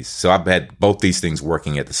ethnicities. So I've had both these things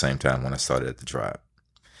working at the same time when I started at the tribe.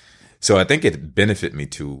 So I think it benefited me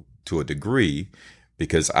to a degree,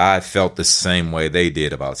 because I felt the same way they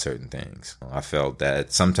did about certain things. I felt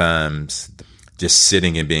that sometimes just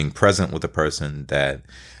sitting and being present with a person, that,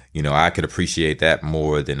 you know, I could appreciate that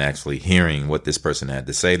more than actually hearing what this person had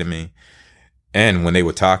to say to me. And when they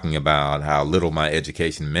were talking about how little my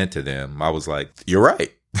education meant to them, I was like, you're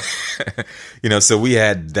right. You know, so we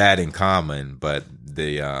had that in common, but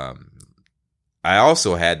I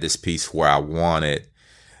also had this piece where I wanted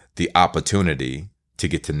the opportunity to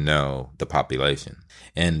get to know the population.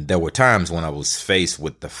 And there were times when I was faced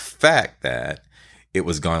with the fact that it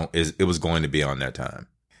was going to be on their time.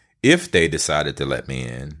 If they decided to let me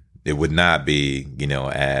in, it would not be,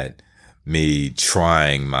 at me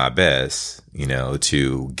trying my best,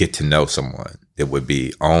 to get to know someone. It would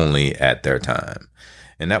be only at their time.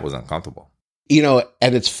 And that was uncomfortable.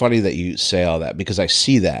 And it's funny that you say all that because I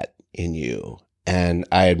see that in you. And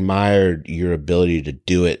I admired your ability to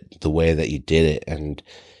do it the way that you did it. And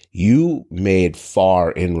you made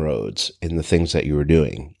far inroads in the things that you were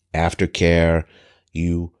doing. Aftercare,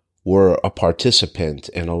 you were a participant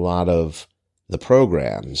in a lot of the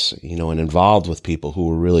programs, and involved with people who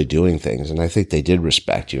were really doing things. And I think they did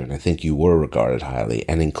respect you. And I think you were regarded highly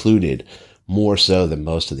and included more so than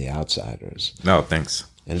most of the outsiders. No, thanks.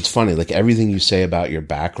 And it's funny, like everything you say about your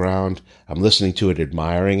background, I'm listening to it,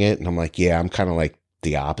 admiring it. And I'm like, yeah, I'm kind of like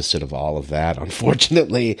the opposite of all of that.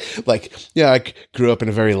 Unfortunately, I grew up in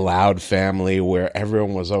a very loud family where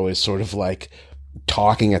everyone was always sort of like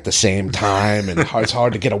talking at the same time, and it's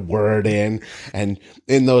hard to get a word in. And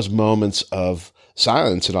in those moments of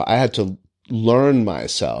silence, I had to learn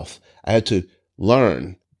myself. I had to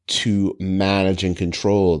learn to manage and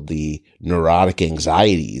control the neurotic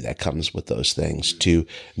anxiety that comes with those things, to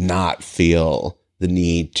not feel the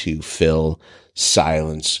need to fill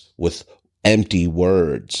silence with empty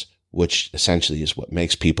words, which essentially is what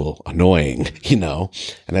makes people annoying, and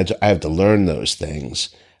I have to learn those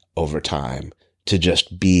things over time to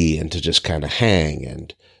just be and to just kind of hang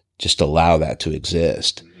and just allow that to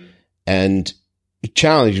exist. And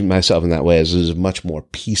challenging myself in that way is a much more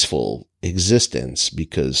peaceful existence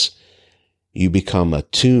because you become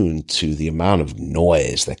attuned to the amount of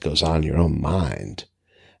noise that goes on in your own mind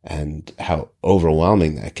and how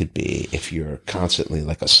overwhelming that could be if you're constantly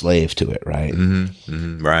like a slave to it, right? Mm-hmm.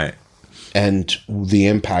 Mm-hmm. Right. And the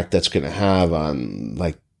impact that's going to have on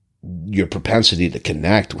like your propensity to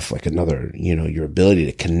connect with like another, your ability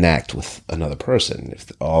to connect with another person,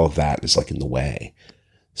 if all of that is like in the way.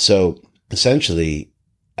 So essentially,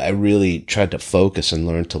 I really tried to focus and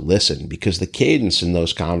learn to listen because the cadence in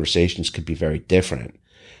those conversations could be very different.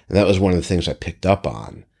 And that was one of the things I picked up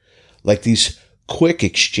on. Like these quick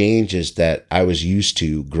exchanges that I was used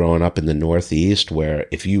to growing up in the Northeast, where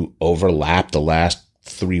if you overlap the last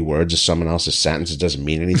 3 words of someone else's sentence, it doesn't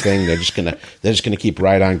mean anything. They're just gonna keep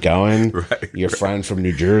right on going. Right, Your friend from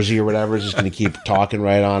New Jersey or whatever is just gonna keep talking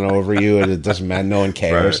right on over you, and it doesn't matter. No one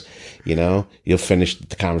cares. Right. You'll finish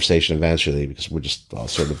the conversation eventually because we're just all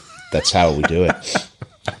sort of, that's how we do it.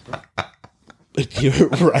 But you're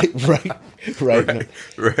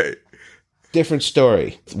right. Different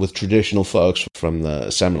story with traditional folks from the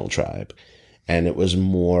Seminole tribe. And it was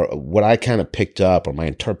more what I kind of picked up, or my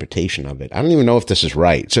interpretation of it. I don't even know if this is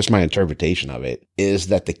right. It's just my interpretation of it, is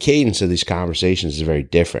that the cadence of these conversations is very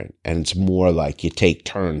different. And it's more like you take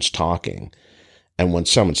turns talking. And when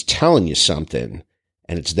someone's telling you something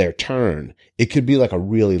and it's their turn, it could be like a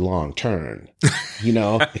really long turn.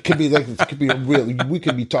 It could be we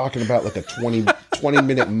could be talking about like a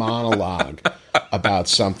 20-minute monologue about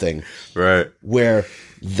something. Right. Where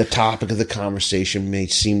the topic of the conversation may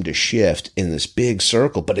seem to shift in this big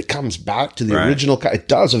circle, but it comes back to the original. It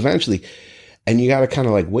does eventually. And you got to kind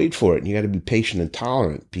of like wait for it. And you got to be patient and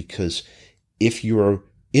tolerant, because if you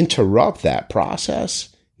interrupt that process,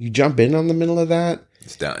 you jump in on the middle of that,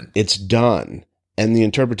 It's done. And the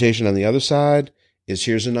interpretation on the other side is,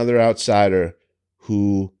 here's another outsider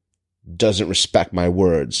who doesn't respect my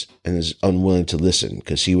words and is unwilling to listen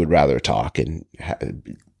because he would rather talk and,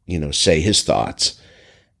 say his thoughts.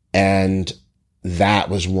 And that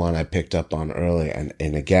was one I picked up on early. And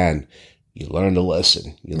again, you learn to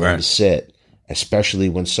listen, you learn to sit, especially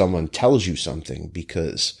when someone tells you something,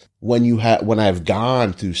 because when I've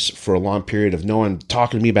gone through for a long period of no one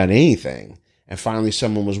talking to me about anything, and finally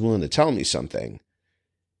someone was willing to tell me something,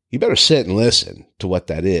 you better sit and listen to what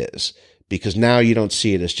that is, because now you don't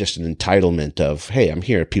see it as just an entitlement of, hey, I'm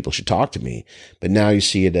here, people should talk to me. But now you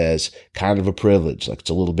see it as kind of a privilege, like it's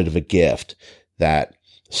a little bit of a gift that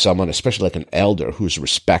someone, especially like an elder who's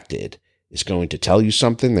respected, is going to tell you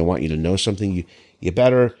something. They want you to know something. You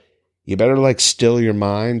better like still your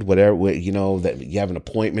mind, whatever, that you have an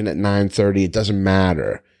appointment at 9:30. It doesn't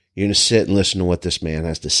matter. You're going to sit and listen to what this man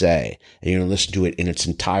has to say, and you're going to listen to it in its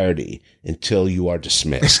entirety until you are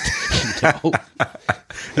dismissed.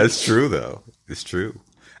 That's true, though. It's true.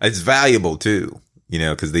 It's valuable too,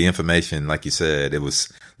 because the information, like you said, it was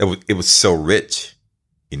so rich,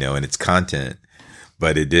 in its content,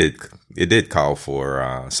 but it did call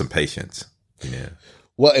for some patience.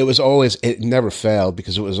 Well, it never failed,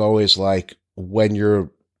 because it was always like, when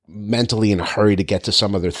you're mentally in a hurry to get to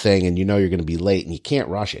some other thing and you know you're going to be late and you can't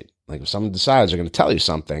rush it. Like if someone decides they're going to tell you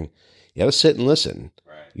something, you got to sit and listen.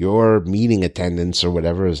 Right. Your meeting attendance or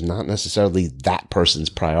whatever is not necessarily that person's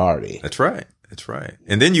priority. That's right. That's right.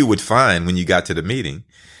 And then you would find when you got to the meeting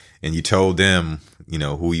and you told them, you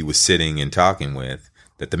know, who you was sitting and talking with,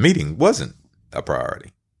 that the meeting wasn't a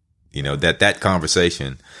priority. You know, that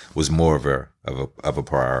conversation was more of a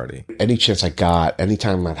priority. Any chance I got,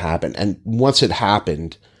 anytime that happened, and once it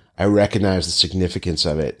happened, I recognized the significance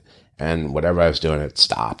of it, and whatever I was doing, it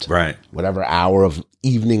stopped. Right. Whatever hour of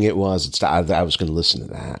evening it was, it stopped. I was going to listen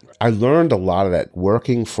to that. I learned a lot of that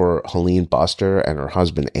working for Helene Buster and her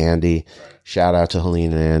husband, Andy. Shout out to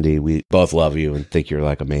Helene and Andy. We both love you and think you're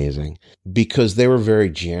like amazing, because they were very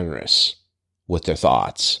generous with their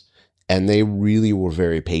thoughts. And they really were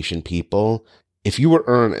very patient people. If you were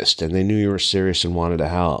earnest and they knew you were serious and wanted to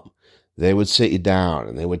help, they would sit you down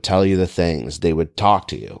and they would tell you the things. They would talk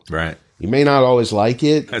to you. Right. You may not always like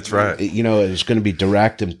it. That's right. You know, it's going to be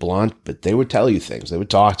direct and blunt, but they would tell you things. They would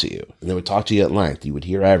talk to you. And they would talk to you at length. You would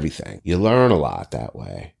hear everything. You learn a lot that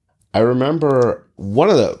way. I remember one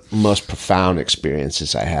of the most profound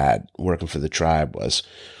experiences I had working for the tribe was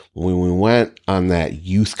when we went on that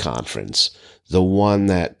youth conference, the one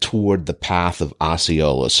that toured the path of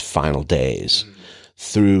Osceola's final days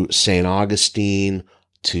through St. Augustine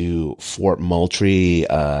to Fort Moultrie,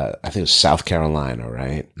 I think it was South Carolina,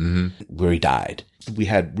 right? Mm-hmm. Where he died. We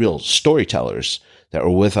had real storytellers that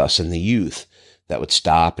were with us in the youth that would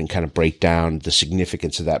stop and kind of break down the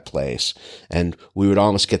significance of that place. And we would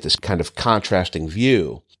almost get this kind of contrasting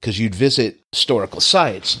view, because you'd visit historical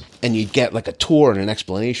sites and you'd get like a tour and an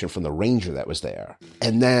explanation from the ranger that was there.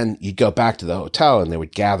 And then you'd go back to the hotel and they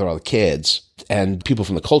would gather all the kids, and people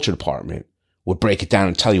from the culture department would break it down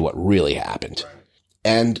and tell you what really happened. Right.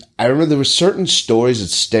 And I remember there were certain stories that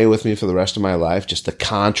stay with me for the rest of my life, just the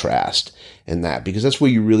contrast in that, because that's where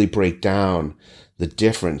you really break down the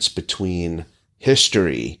difference between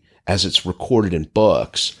history as it's recorded in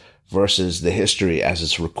books versus the history as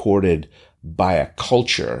it's recorded by a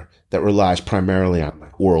culture that relies primarily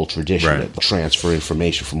on oral tradition, right, to transfer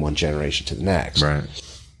information from one generation to the next. Right.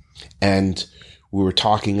 And we were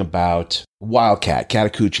talking about Wildcat,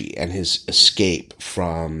 Catacucci, and his escape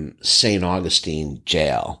from St. Augustine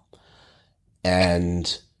jail.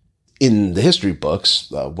 And in the history books,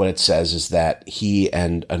 what it says is that he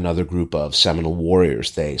and another group of Seminole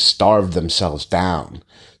warriors, they starved themselves down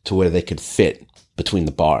to where they could fit between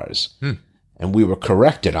the bars. And we were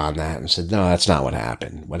corrected on that and said, no, that's not what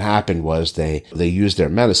happened. What happened was they used their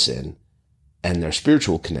medicine and their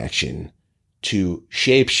spiritual connection to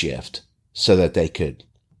shapeshift so that they could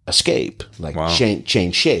escape, like wow,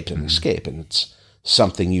 change shape and escape. And it's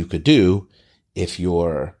something you could do if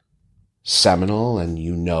you're Seminole and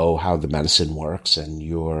you know how the medicine works and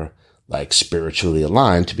you're like spiritually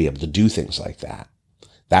aligned to be able to do things like that.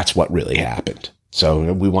 That's what really happened.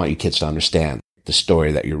 So we want you kids to understand the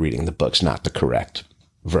story that you're reading in the book's not the correct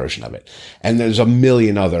version of it. And there's a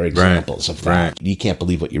million other examples of that. Right. You can't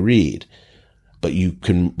believe what you read, but you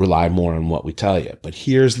can rely more on what we tell you. But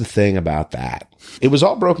here's the thing about that. It was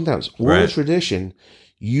all broken down. It's oral tradition.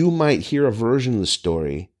 You might hear a version of the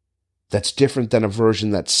story that's different than a version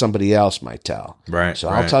that somebody else might tell. Right. So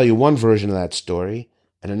I'll tell you one version of that story,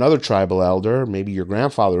 and another tribal elder, maybe your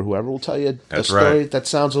grandfather, whoever, will tell you a story that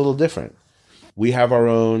sounds a little different. We have our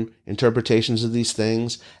own interpretations of these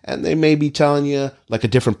things, and they may be telling you like a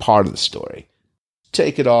different part of the story.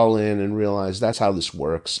 Take it all in and realize that's how this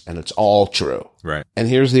works, and it's all true. Right. And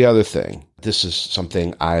here's the other thing. This is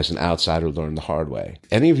something I, as an outsider, learned the hard way.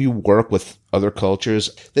 Any of you work with other cultures,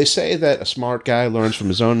 they say that a smart guy learns from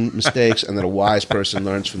his own mistakes and that a wise person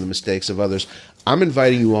learns from the mistakes of others. I'm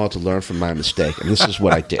inviting you all to learn from my mistake, and this is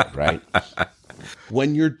what I did, right?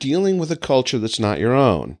 When you're dealing with a culture that's not your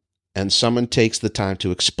own, and someone takes the time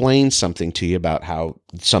to explain something to you about how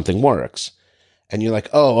something works, and you're like,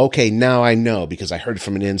 oh, okay, now I know because I heard it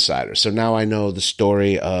from an insider. So now I know the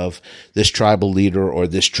story of this tribal leader or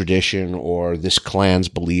this tradition or this clan's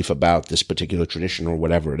belief about this particular tradition or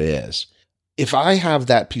whatever it is. If I have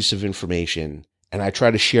that piece of information and I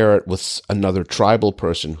try to share it with another tribal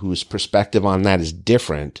person whose perspective on that is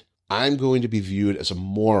different, I'm going to be viewed as a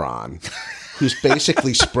moron who's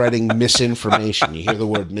basically spreading misinformation. You hear the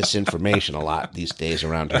word misinformation a lot these days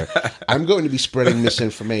around here. I'm going to be spreading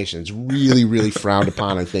misinformation. It's really, really frowned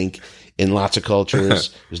upon, I think, in lots of cultures.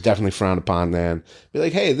 It was definitely frowned upon then. Be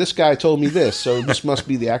like, hey, this guy told me this, so this must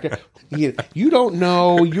be the accurate. You don't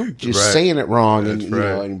know. You're just saying it wrong. And, you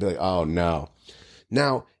know, and be like, oh, no.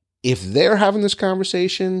 Now, if they're having this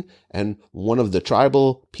conversation and one of the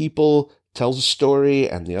tribal people tells a story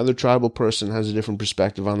and the other tribal person has a different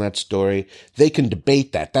perspective on that story, they can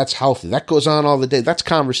debate that. That's healthy. That goes on all the day. That's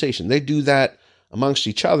conversation. They do that amongst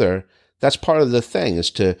each other. That's part of the thing,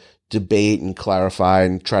 is to debate and clarify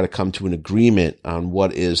and try to come to an agreement on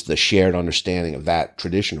what is the shared understanding of that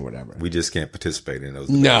tradition or whatever. We just can't participate in those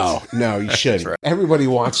debates. No, you shouldn't. Right. Everybody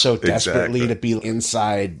wants so desperately to be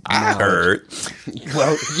inside knowledge. I heard.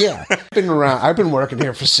 Well, yeah. I've been working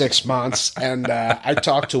here for 6 months, and I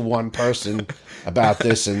talked to one person about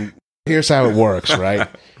this, and here's how it works, right?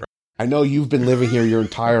 I know you've been living here your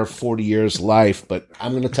entire 40 years life, but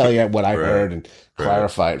I'm going to tell you what I heard and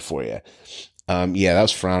clarify it for you. That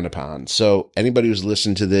was frowned upon. So anybody who's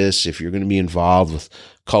listened to this, if you're going to be involved with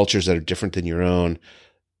cultures that are different than your own,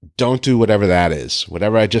 don't do whatever that is.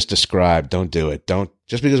 Whatever I just described, don't do it.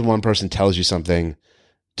 Just because one person tells you something,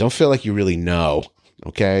 don't feel like you really know.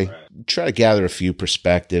 Okay. Right. Try to gather a few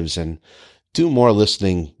perspectives and do more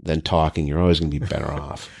listening than talking. You're always going to be better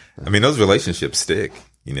off. I mean, those relationships stick,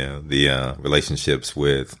 the relationships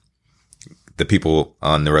with the people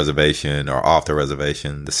on the reservation or off the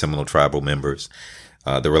reservation, the Seminole tribal members,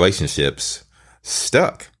 the relationships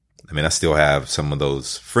stuck. I mean, I still have some of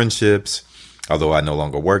those friendships, although I no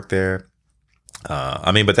longer work there.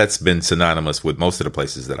 But that's been synonymous with most of the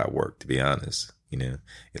places that I work, to be honest.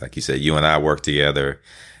 Like you said, you and I work together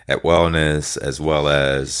at Wellness as well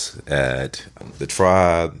as at the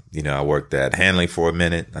Tribe. I worked at Hanley for a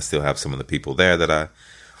minute. I still have some of the people there that I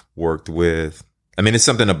worked with. I mean, it's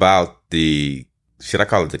something about should I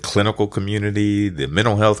call it the clinical community, the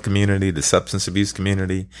mental health community, the substance abuse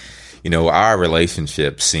community? Our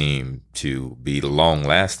relationships seem to be long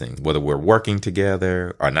lasting, whether we're working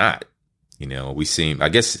together or not. I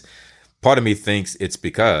guess part of me thinks it's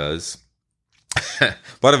because of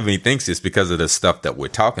the stuff that we're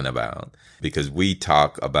talking about, because we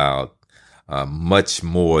talk about much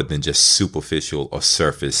more than just superficial or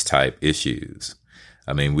surface type issues.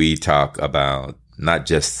 I mean, we talk about not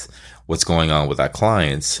just what's going on with our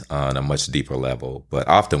clients on a much deeper level, but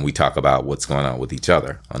often we talk about what's going on with each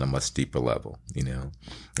other on a much deeper level,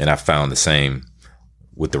 And I found the same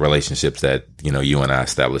with the relationships that, you and I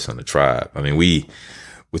established on the Tribe. I mean, we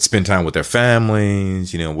would spend time with their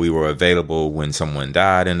families. We were available when someone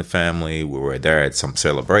died in the family. We were there at some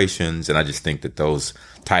celebrations. And I just think that those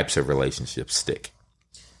types of relationships stick.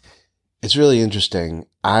 It's really interesting.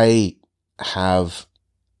 I have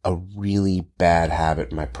a really bad habit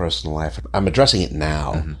in my personal life. I'm addressing it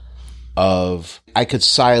now. Of I could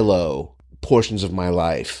silo portions of my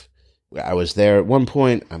life. I was there at one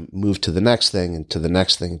point, I moved to the next thing and to the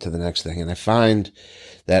next thing and to the next thing. And I find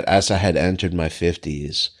that as I had entered my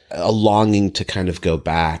 50s, a longing to kind of go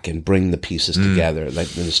back and bring the pieces together, like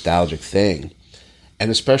the nostalgic thing. And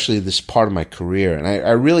especially this part of my career. And I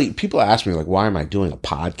really, people ask me, like, why am I doing a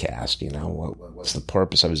podcast? What's the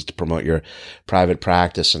purpose of it? Is to promote your private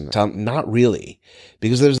practice? And tell them, not really,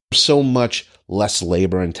 because there's so much less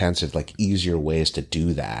labor intensive, like easier ways to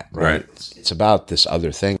do that. Right. It's about this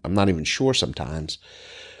other thing. I'm not even sure sometimes,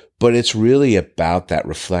 but it's really about that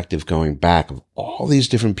reflective going back of all these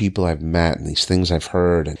different people I've met and these things I've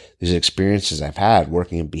heard and these experiences I've had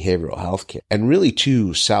working in behavioral health care, and really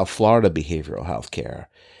too South Florida behavioral health care,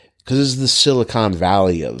 because this is the Silicon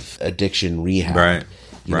Valley of addiction rehab. Right.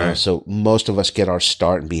 You know, so most of us get our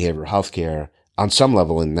start in behavioral health care on some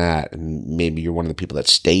level in that, and maybe you're one of the people that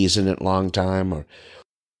stays in it a long time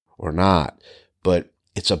or not, but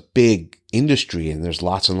it's a big industry and there's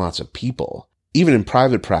lots and lots of people. Even in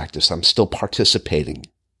private practice, I'm still participating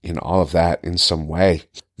in all of that in some way.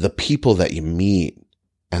 The people that you meet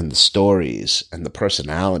and the stories and the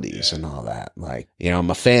personalities and all that, like, I'm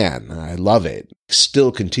a fan. I love it.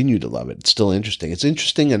 Still continue to love it. It's still interesting. It's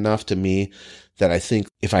interesting enough to me that I think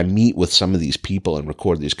if I meet with some of these people and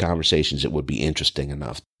record these conversations, it would be interesting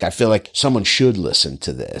enough. I feel like someone should listen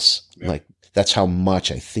to this. Yeah. Like, that's how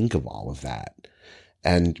much I think of all of that.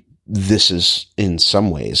 And this is in some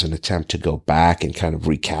ways an attempt to go back and kind of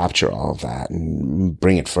recapture all of that and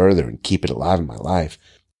bring it further and keep it alive in my life.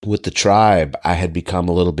 With the Tribe, I had become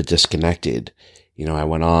a little bit disconnected. I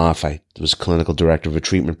went off. I was clinical director of a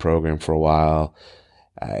treatment program for a while.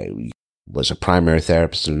 I was a primary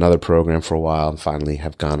therapist in another program for a while, and finally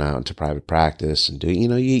have gone out into private practice and do,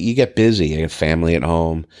 you get busy, you have family at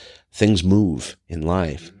home, things move in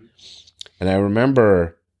life. And I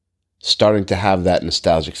remember starting to have that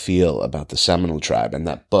nostalgic feel about the Seminole Tribe and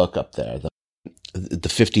that book up there, the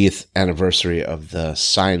 50th anniversary of the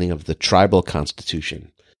signing of the tribal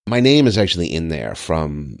constitution. My name is actually in there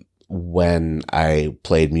from when I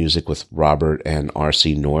played music with Robert and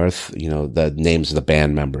R.C. North, the names of the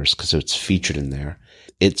band members, because it's featured in there.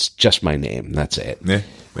 It's just my name. That's it. Yeah.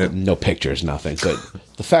 No pictures, nothing. But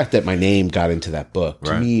the fact that my name got into that book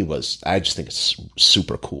to me I just think it's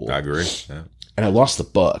super cool. I agree. Yeah. And I lost the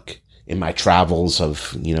book in my travels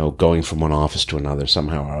of, going from one office to another.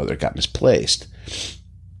 Somehow or other got misplaced.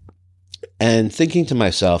 And thinking to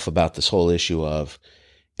myself about this whole issue of,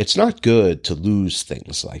 it's not good to lose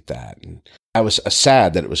things like that. And I was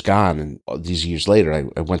sad that it was gone. And these years later,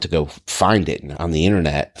 I went to go find it. And on the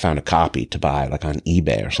internet, found a copy to buy, like on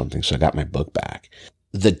eBay or something. So I got my book back.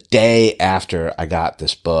 The day after I got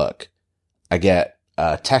this book, I get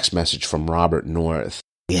a text message from Robert North.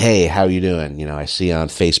 Hey, how you doing? I see you on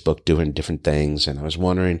Facebook doing different things. And I was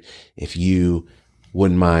wondering if you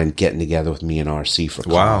wouldn't mind getting together with me and RC for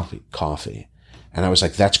coffee. And I was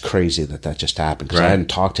like, that's crazy that just happened. Because I hadn't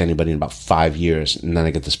talked to anybody in about 5 years. And then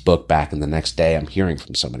I get this book back, and the next day I'm hearing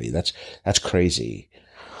from somebody. That's crazy.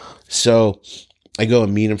 So I go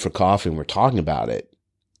and meet him for coffee, and we're talking about it.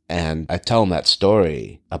 And I tell him that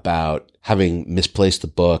story about having misplaced the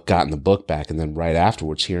book, gotten the book back, and then right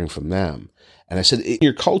afterwards hearing from them. And I said, in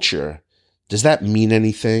your culture, does that mean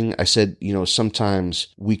anything? I said, sometimes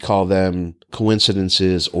we call them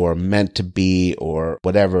coincidences or meant to be or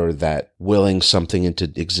whatever, that willing something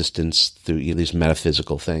into existence through these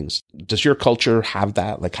metaphysical things. Does your culture have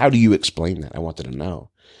that? Like, how do you explain that? I wanted to know.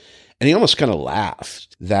 And he almost kind of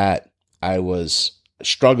laughed that I was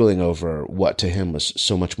struggling over what to him was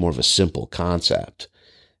so much more of a simple concept.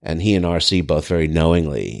 And he and RC both very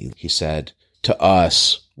knowingly, he said, to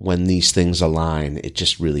us, when these things align, it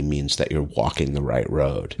just really means that you're walking the right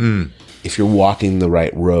road. If you're walking the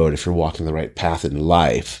right road, if you're walking the right path in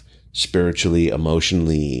life, spiritually,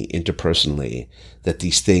 emotionally, interpersonally, that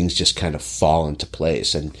these things just kind of fall into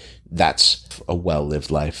place. And that's a well-lived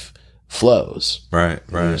life flows. Right.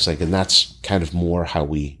 And it's like, and that's kind of more how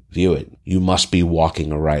we view it. You must be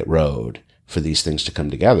walking a right road for these things to come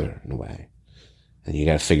together in a way. And you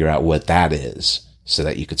got to figure out what that is so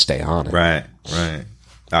that you could stay on it. Right.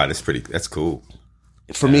 Oh, that's cool.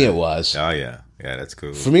 For me, it was. Oh, yeah. Yeah, that's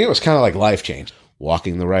cool. For me, it was kind of like life change.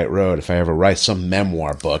 Walking the right road. If I ever write some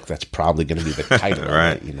memoir book, that's probably going to be the title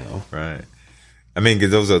right. of it, Right. I mean,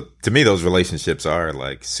 because to me, those relationships are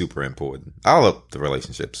like super important. All of the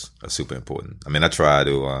relationships are super important. I mean, I try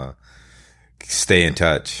to stay in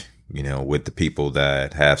touch, with the people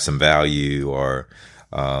that have some value, or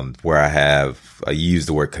where I use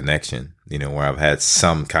the word connection, where I've had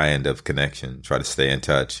some kind of connection, try to stay in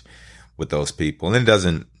touch with those people.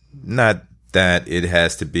 And not that it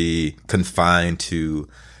has to be confined to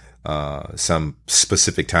some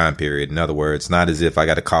specific time period. In other words, not as if I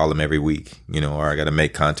got to call them every week, or I got to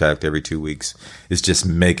make contact every 2 weeks. It's just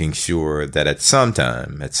making sure that at some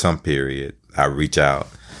time, at some period, I reach out,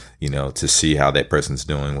 to see how that person's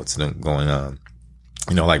doing, what's going on.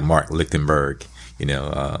 Like Mark Lichtenberg, he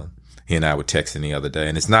and I were texting the other day,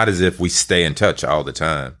 and it's not as if we stay in touch all the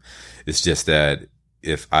time. It's just that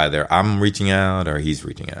if either I'm reaching out or he's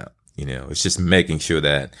reaching out, it's just making sure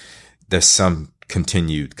that there's some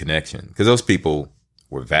continued connection, because those people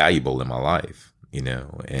were valuable in my life,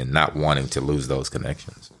 and not wanting to lose those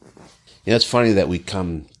connections. It's funny that we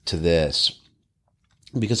come to this,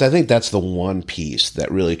 because I think that's the one piece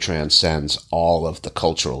that really transcends all of the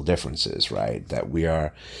cultural differences, right? That we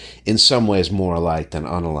are in some ways more alike than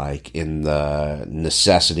unalike in the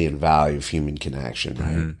necessity and value of human connection,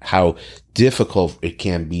 right? Mm-hmm. How difficult it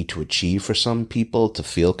can be to achieve for some people to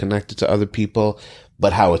feel connected to other people,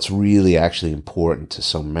 but how it's really actually important to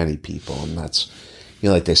so many people. And that's,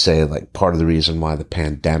 like they say, like part of the reason why the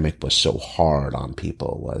pandemic was so hard on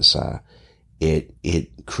people was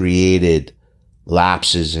it created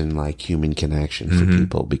lapses in like human connection for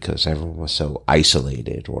people, because everyone was so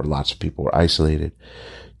isolated, or lots of people were isolated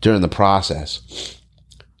during the process.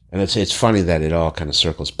 And it's funny that it all kind of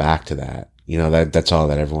circles back to that. That's all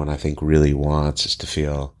that everyone, I think, really wants, is to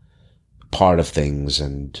feel part of things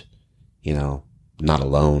and, not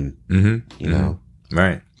alone,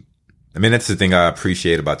 Right. I mean, that's the thing I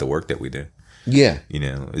appreciate about the work that we do. Yeah.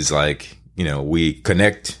 It's like, we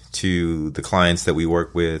connect to the clients that we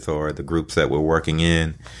work with, or the groups that we're working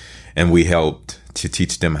in, and we help to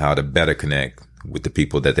teach them how to better connect with the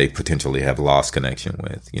people that they potentially have lost connection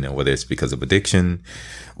with, whether it's because of addiction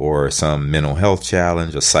or some mental health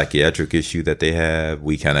challenge or psychiatric issue that they have.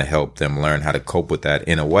 We kind of help them learn how to cope with that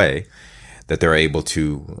in a way that they're able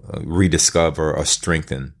to rediscover or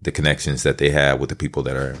strengthen the connections that they have with the people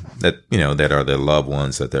that are their loved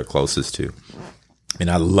ones that they're closest to. And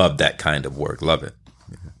I love that kind of work. Love it.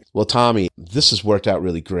 Well, Tommy, this has worked out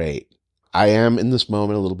really great. I am in this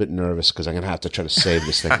moment a little bit nervous because I'm going to have to try to save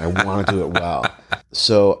this thing. I want to do it well.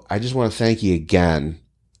 So I just want to thank you again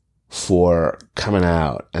for coming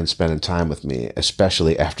out and spending time with me,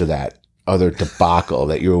 especially after that other debacle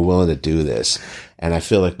that you were willing to do this. And I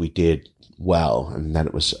feel like we did well and that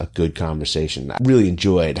it was a good conversation. I really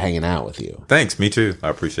enjoyed hanging out with you. Thanks. Me too. I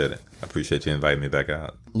appreciate it. I appreciate you inviting me back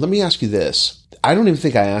out. Let me ask you this. I don't even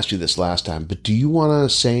think I asked you this last time, but do you want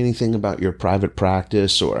to say anything about your private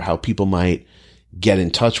practice or how people might get in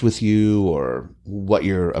touch with you or what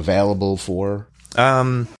you're available for?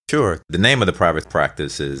 Sure. The name of the private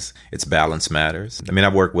practice is It's Balance Matters. I mean, I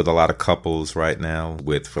work with a lot of couples right now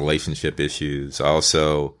with relationship issues.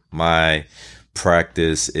 Also, my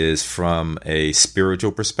practice is from a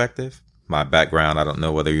spiritual perspective. My background, I don't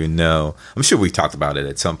know whether you know, I'm sure we talked about it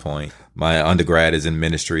at some point. My undergrad is in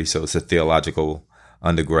ministry, so it's a theological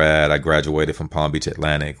undergrad. I graduated from Palm Beach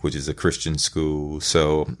Atlantic, which is a Christian school.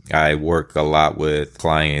 So I work a lot with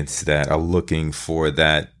clients that are looking for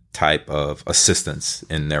that type of assistance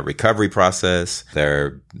in their recovery process,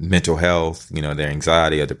 their mental health, their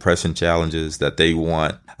anxiety or depression challenges, that they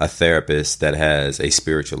want a therapist that has a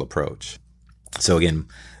spiritual approach. So again,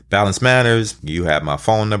 Balance Matters. You have my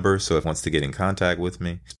phone number, so if wants to get in contact with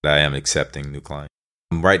me, I am accepting new clients.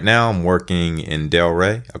 Right now, I'm working in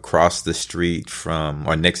Delray, across the street from,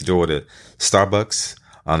 or next door to Starbucks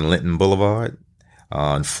on Linton Boulevard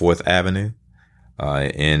on 4th Avenue,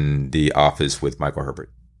 in the office with Michael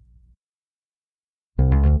Herbert.